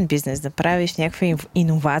собствен бизнес да правиш, някаква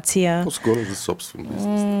иновация. По-скоро за собствен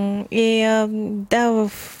бизнес.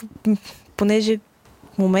 Понеже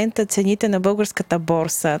в момента цените на българската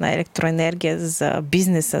борса на електроенергия за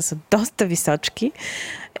бизнеса са доста височки,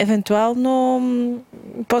 евентуално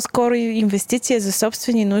по-скоро инвестиция за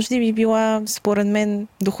собствени нужди би била, според мен,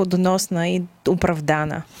 доходоносна и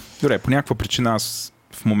оправдана. Добре, по някаква причина аз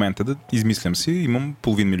в момента да измислям си, имам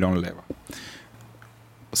 $500 000 лева.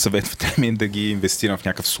 Съветвате ми да ги инвестирам в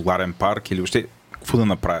някакъв соларен парк или въобще какво да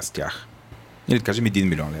направя с тях? Или да кажем 1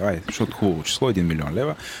 милион лева, защото хубаво число, 1 милион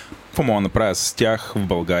лева. Какво мога да направя с тях в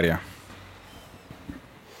България?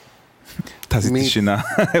 Тази тишина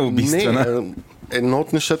е убийствена. Едно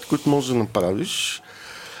от нещата, които можеш да направиш,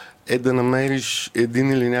 е да намериш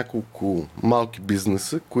един или няколко малки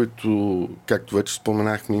бизнеса, които, както вече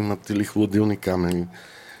споменахме, имат или хладилни камери,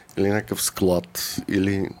 или някакъв склад,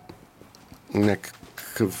 или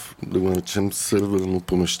някакъв, да го наречем, сървърно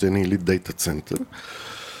помещение или дейта център.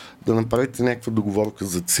 Да направите някаква договорка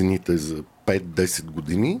за цените за 5-10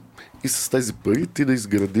 години и с тези пари ти да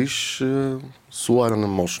изградиш соларна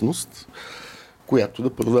мощност, която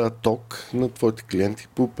да продава ток на твоите клиенти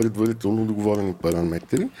по предварително договорени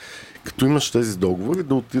параметри. Като имаш тези договори,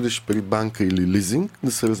 да отидеш при банка или лизинг,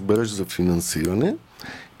 да се разбереш за финансиране.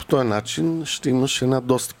 По този начин ще имаш една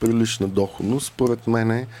доста прилична доходност, според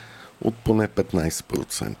мен от поне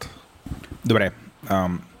 15%. Добре,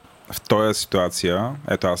 в този ситуация,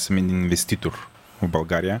 ето аз съм инвеститор в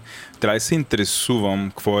България, трябва да се интересувам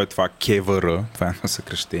какво е това КВР, това е едно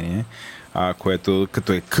съкръщение, което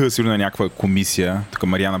като е сигурно някаква комисия. Тук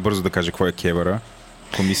Марияна бързо да каже какво е КВР.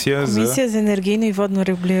 Комисия за енергийно и водно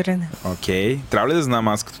регулиране. Окей. Трябва ли да знам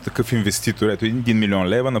аз като такъв инвеститор, ето 1 милион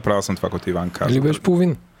лева, направил съм това, което Иван казва. Или беше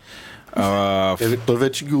половин? Той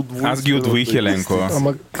вече ги удвои. Аз ги удвоих, Еленко.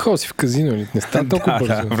 Ама хо си в казино, ли? Не стана толкова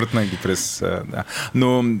бързо. Да, вратна ги през... да.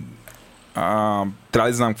 Но трябва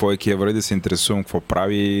да знам какво е КВР и да се интересувам какво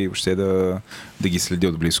прави, въобще да ги следи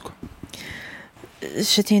отблизко.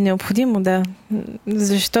 Ще ти е необходимо, да.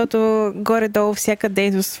 Защото горе-долу всяка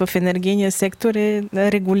дейност в енергийния сектор е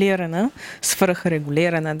регулирана,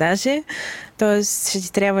 свръхрегулирана даже. Тоест ще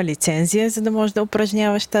ти трябва лицензия, за да можеш да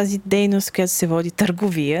упражняваш тази дейност, която се води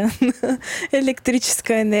търговия,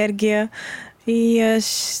 електрическа енергия. И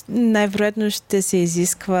най-вероятно ще се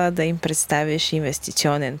изисква да им представиш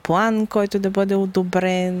инвестиционен план, който да бъде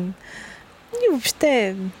одобрен. И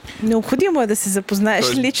въобще необходимо е да се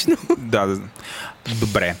запознаеш лично. Да.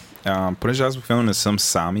 Добре. Понеже аз обикновено не съм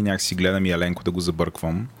сам и някак си гледам и Еленко да го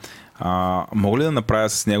забърквам, мога ли да направя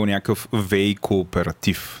с него някакъв ВЕИ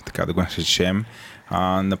кооператив, така да го наречем?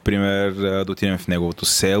 Например, да отидем в неговото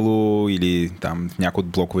село или там в някои от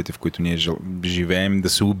блоковете, в които ние живеем, да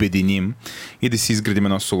се обединим и да си изградим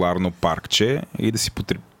едно соларно паркче и да си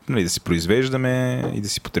да си произвеждаме и да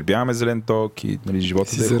си потребяваме зелен ток и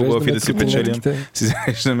живота да е хубав и да си печелим. Си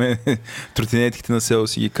зареждаме тротинетките на село,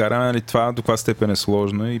 си ги караме. Това до каква степен е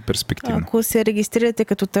сложно и перспективно. Ако се регистрирате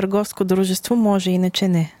като търговско дружество, може, иначе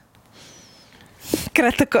не.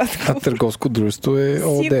 Кратък отговор. Търговско дружество е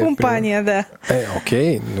ООД. Си компания, да.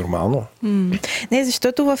 Окей, нормално. Не,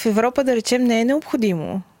 защото в Европа, да речем, не е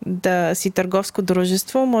необходимо да си търговско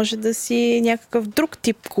дружество, може да си някакъв друг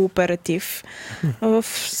тип кооператив,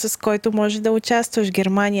 с който може да участваш. В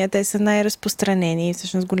Германия те са най-разпространени.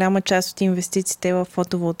 Всъщност голяма част от инвестициите в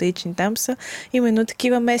фотоволтаични там са именно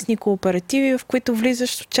такива местни кооперативи, в които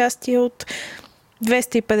влизаш участие от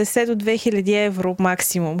 250 до 2000 евро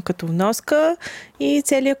максимум като вноска и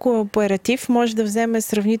целият кооператив може да вземе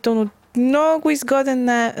сравнително много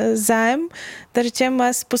изгоден заем. Да речем,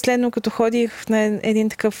 аз последно като ходих на един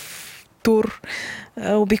такъв тур,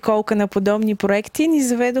 обиколка на подобни проекти, ни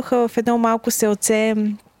заведоха в едно малко селце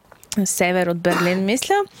север от Берлин,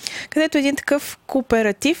 мисля, където един такъв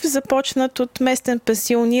кооператив, започнат от местен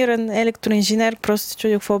пенсиониран електроинженер, просто се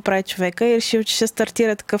чудил какво прави човека и решил, че ще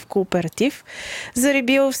стартира такъв кооператив.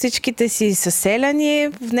 Зарибил всичките си съселяни,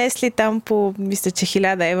 внесли там по, мисля, че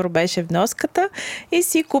 1000 евро беше вноската и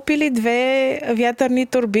си купили 2 вятърни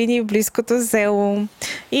турбини в близкото село.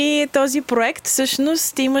 И този проект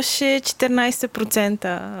всъщност имаше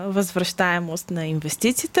 14% възвръщаемост на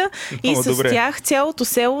инвестицията и с тях цялото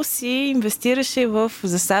село си инвестираше в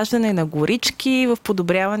засаждане на горички, в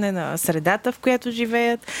подобряване на средата, в която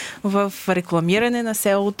живеят, в рекламиране на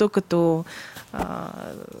селото като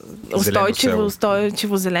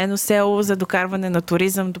устойчиво зелено село, за докарване на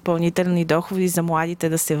туризъм, допълнителни доходи за младите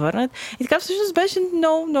да се върнат. И така всъщност беше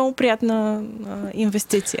много, много приятна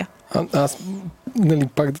инвестиция. Аз нали,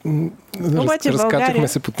 пак разкачахме България...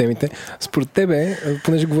 се по темите. Според тебе,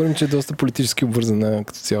 понеже говорим, че е доста политически обвързана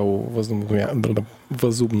като цяло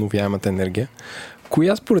възобновяемата енергия,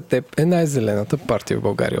 коя според теб е най-зелената партия в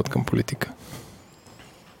България от към политика?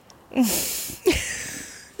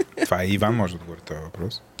 Това и Иван може да отговори този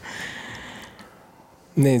въпрос.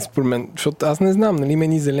 Не, според мен, защото аз не знам, нали,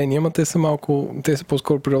 мени зелени, ама те са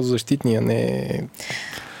по-скоро природозащитни, а не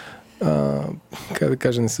как да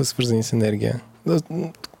кажа, не са свързани с енергия.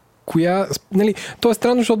 Коя, нали, то е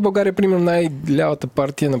странно, защото България, примерно, най-лявата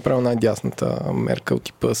партия е направила най-дясната мерка от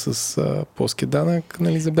типа с плоския данък,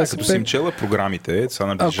 нали, за БСП. Като си им чела програмите, сега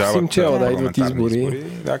наближават ако си им чела, идват избори.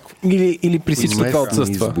 Или при всичко това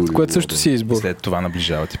отсъства, което също си е избор. След това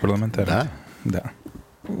наближават и парламентарните. Да.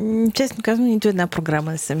 Честно казвам, нито една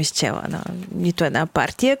програма не съм изчела на нито една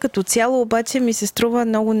партия. Като цяло обаче ми се струва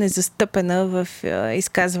много незастъпена в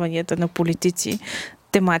изказванията на политици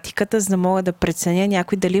тематиката, за да мога да преценя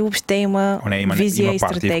някой дали въобще има визия и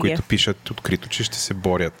стратегия. Има партии, в които пишат открито, че ще се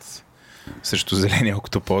борят срещу зеления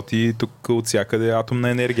октопод и тук от всякъде атомна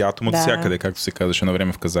енергия. Атом от всякъде, както се казваше на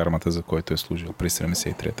време в казармата, за който е служил през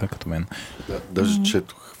 73-та, като мен. Даже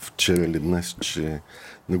четох вчера или днес, че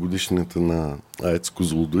на годишната на АЕЦ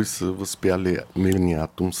Козлодуй са възпяли мирния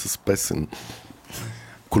атом с песен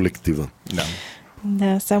колектива.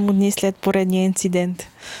 Да, само дни след поредния инцидент.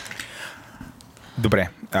 Добре,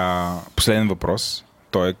 последен въпрос.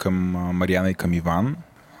 Той е към Марияна и към Иван.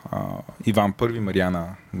 Иван първи, Марияна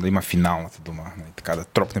да има финалната дума, така да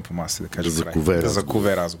тропне по масата, да каже да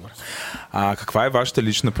закове разговор. Каква е вашата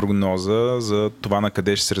лична прогноза за това на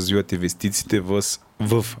къде ще се развиват инвестициите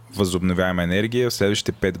в възобновяема енергия в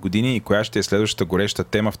следващите 5 години и коя ще е следващата гореща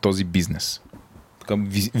тема в този бизнес? Така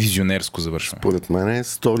визионерско завършваме. Според мен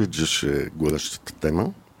сториджа ще е горещата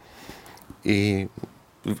тема и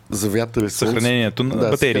за вятър и слънце. Съхранението на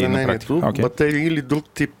батерии на практика. Батерии или друг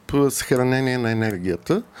тип съхранение на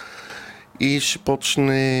енергията. И ще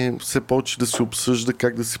почне все повече да се обсъжда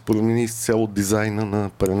как да се промени изцяло дизайна на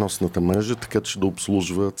преносната мрежа, така че да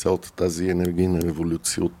обслужва цялата тази енергийна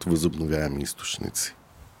революция от възобновяеми източници.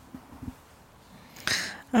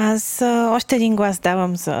 Аз още един глас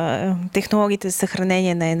давам за технологиите за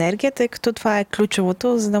съхранение на енергията, тъй като това е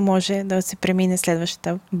ключовото, за да може да се премине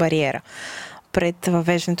следващата бариера пред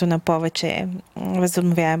въвеждането на повече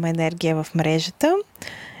възобновяема енергия в мрежата.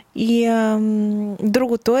 И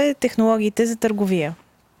другото е технологиите за търговия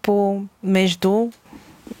между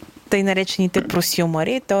тъй наречените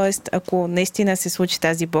просюмъри, т.е. ако наистина се случи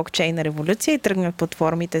тази блокчейн революция и тръгнат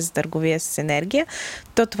платформите за търговия с енергия,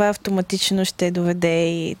 то това автоматично ще доведе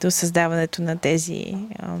и до създаването на тези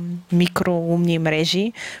микроумни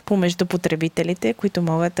мрежи помежду потребителите, които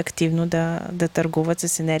могат активно да търгуват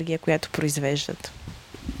с енергия, която произвеждат.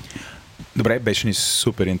 Добре, беше ни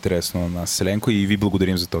супер интересно на нас, Селенко, и ви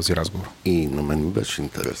благодарим за този разговор. И на мен ми беше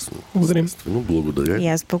интересно. Благодарим. Благодаря. И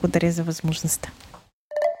аз благодаря за възможността.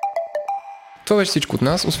 Това беше всичко от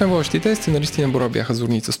нас. Освен водещите, сценаристи на Бора бяха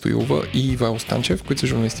Зорница Стоилова и Ивайло Станчев, които са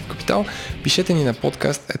журналисти в Капитал. Пишете ни на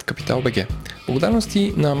podcast@capital.bg.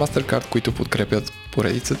 Благодарности на MasterCard, които подкрепят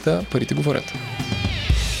поредицата Парите говорят.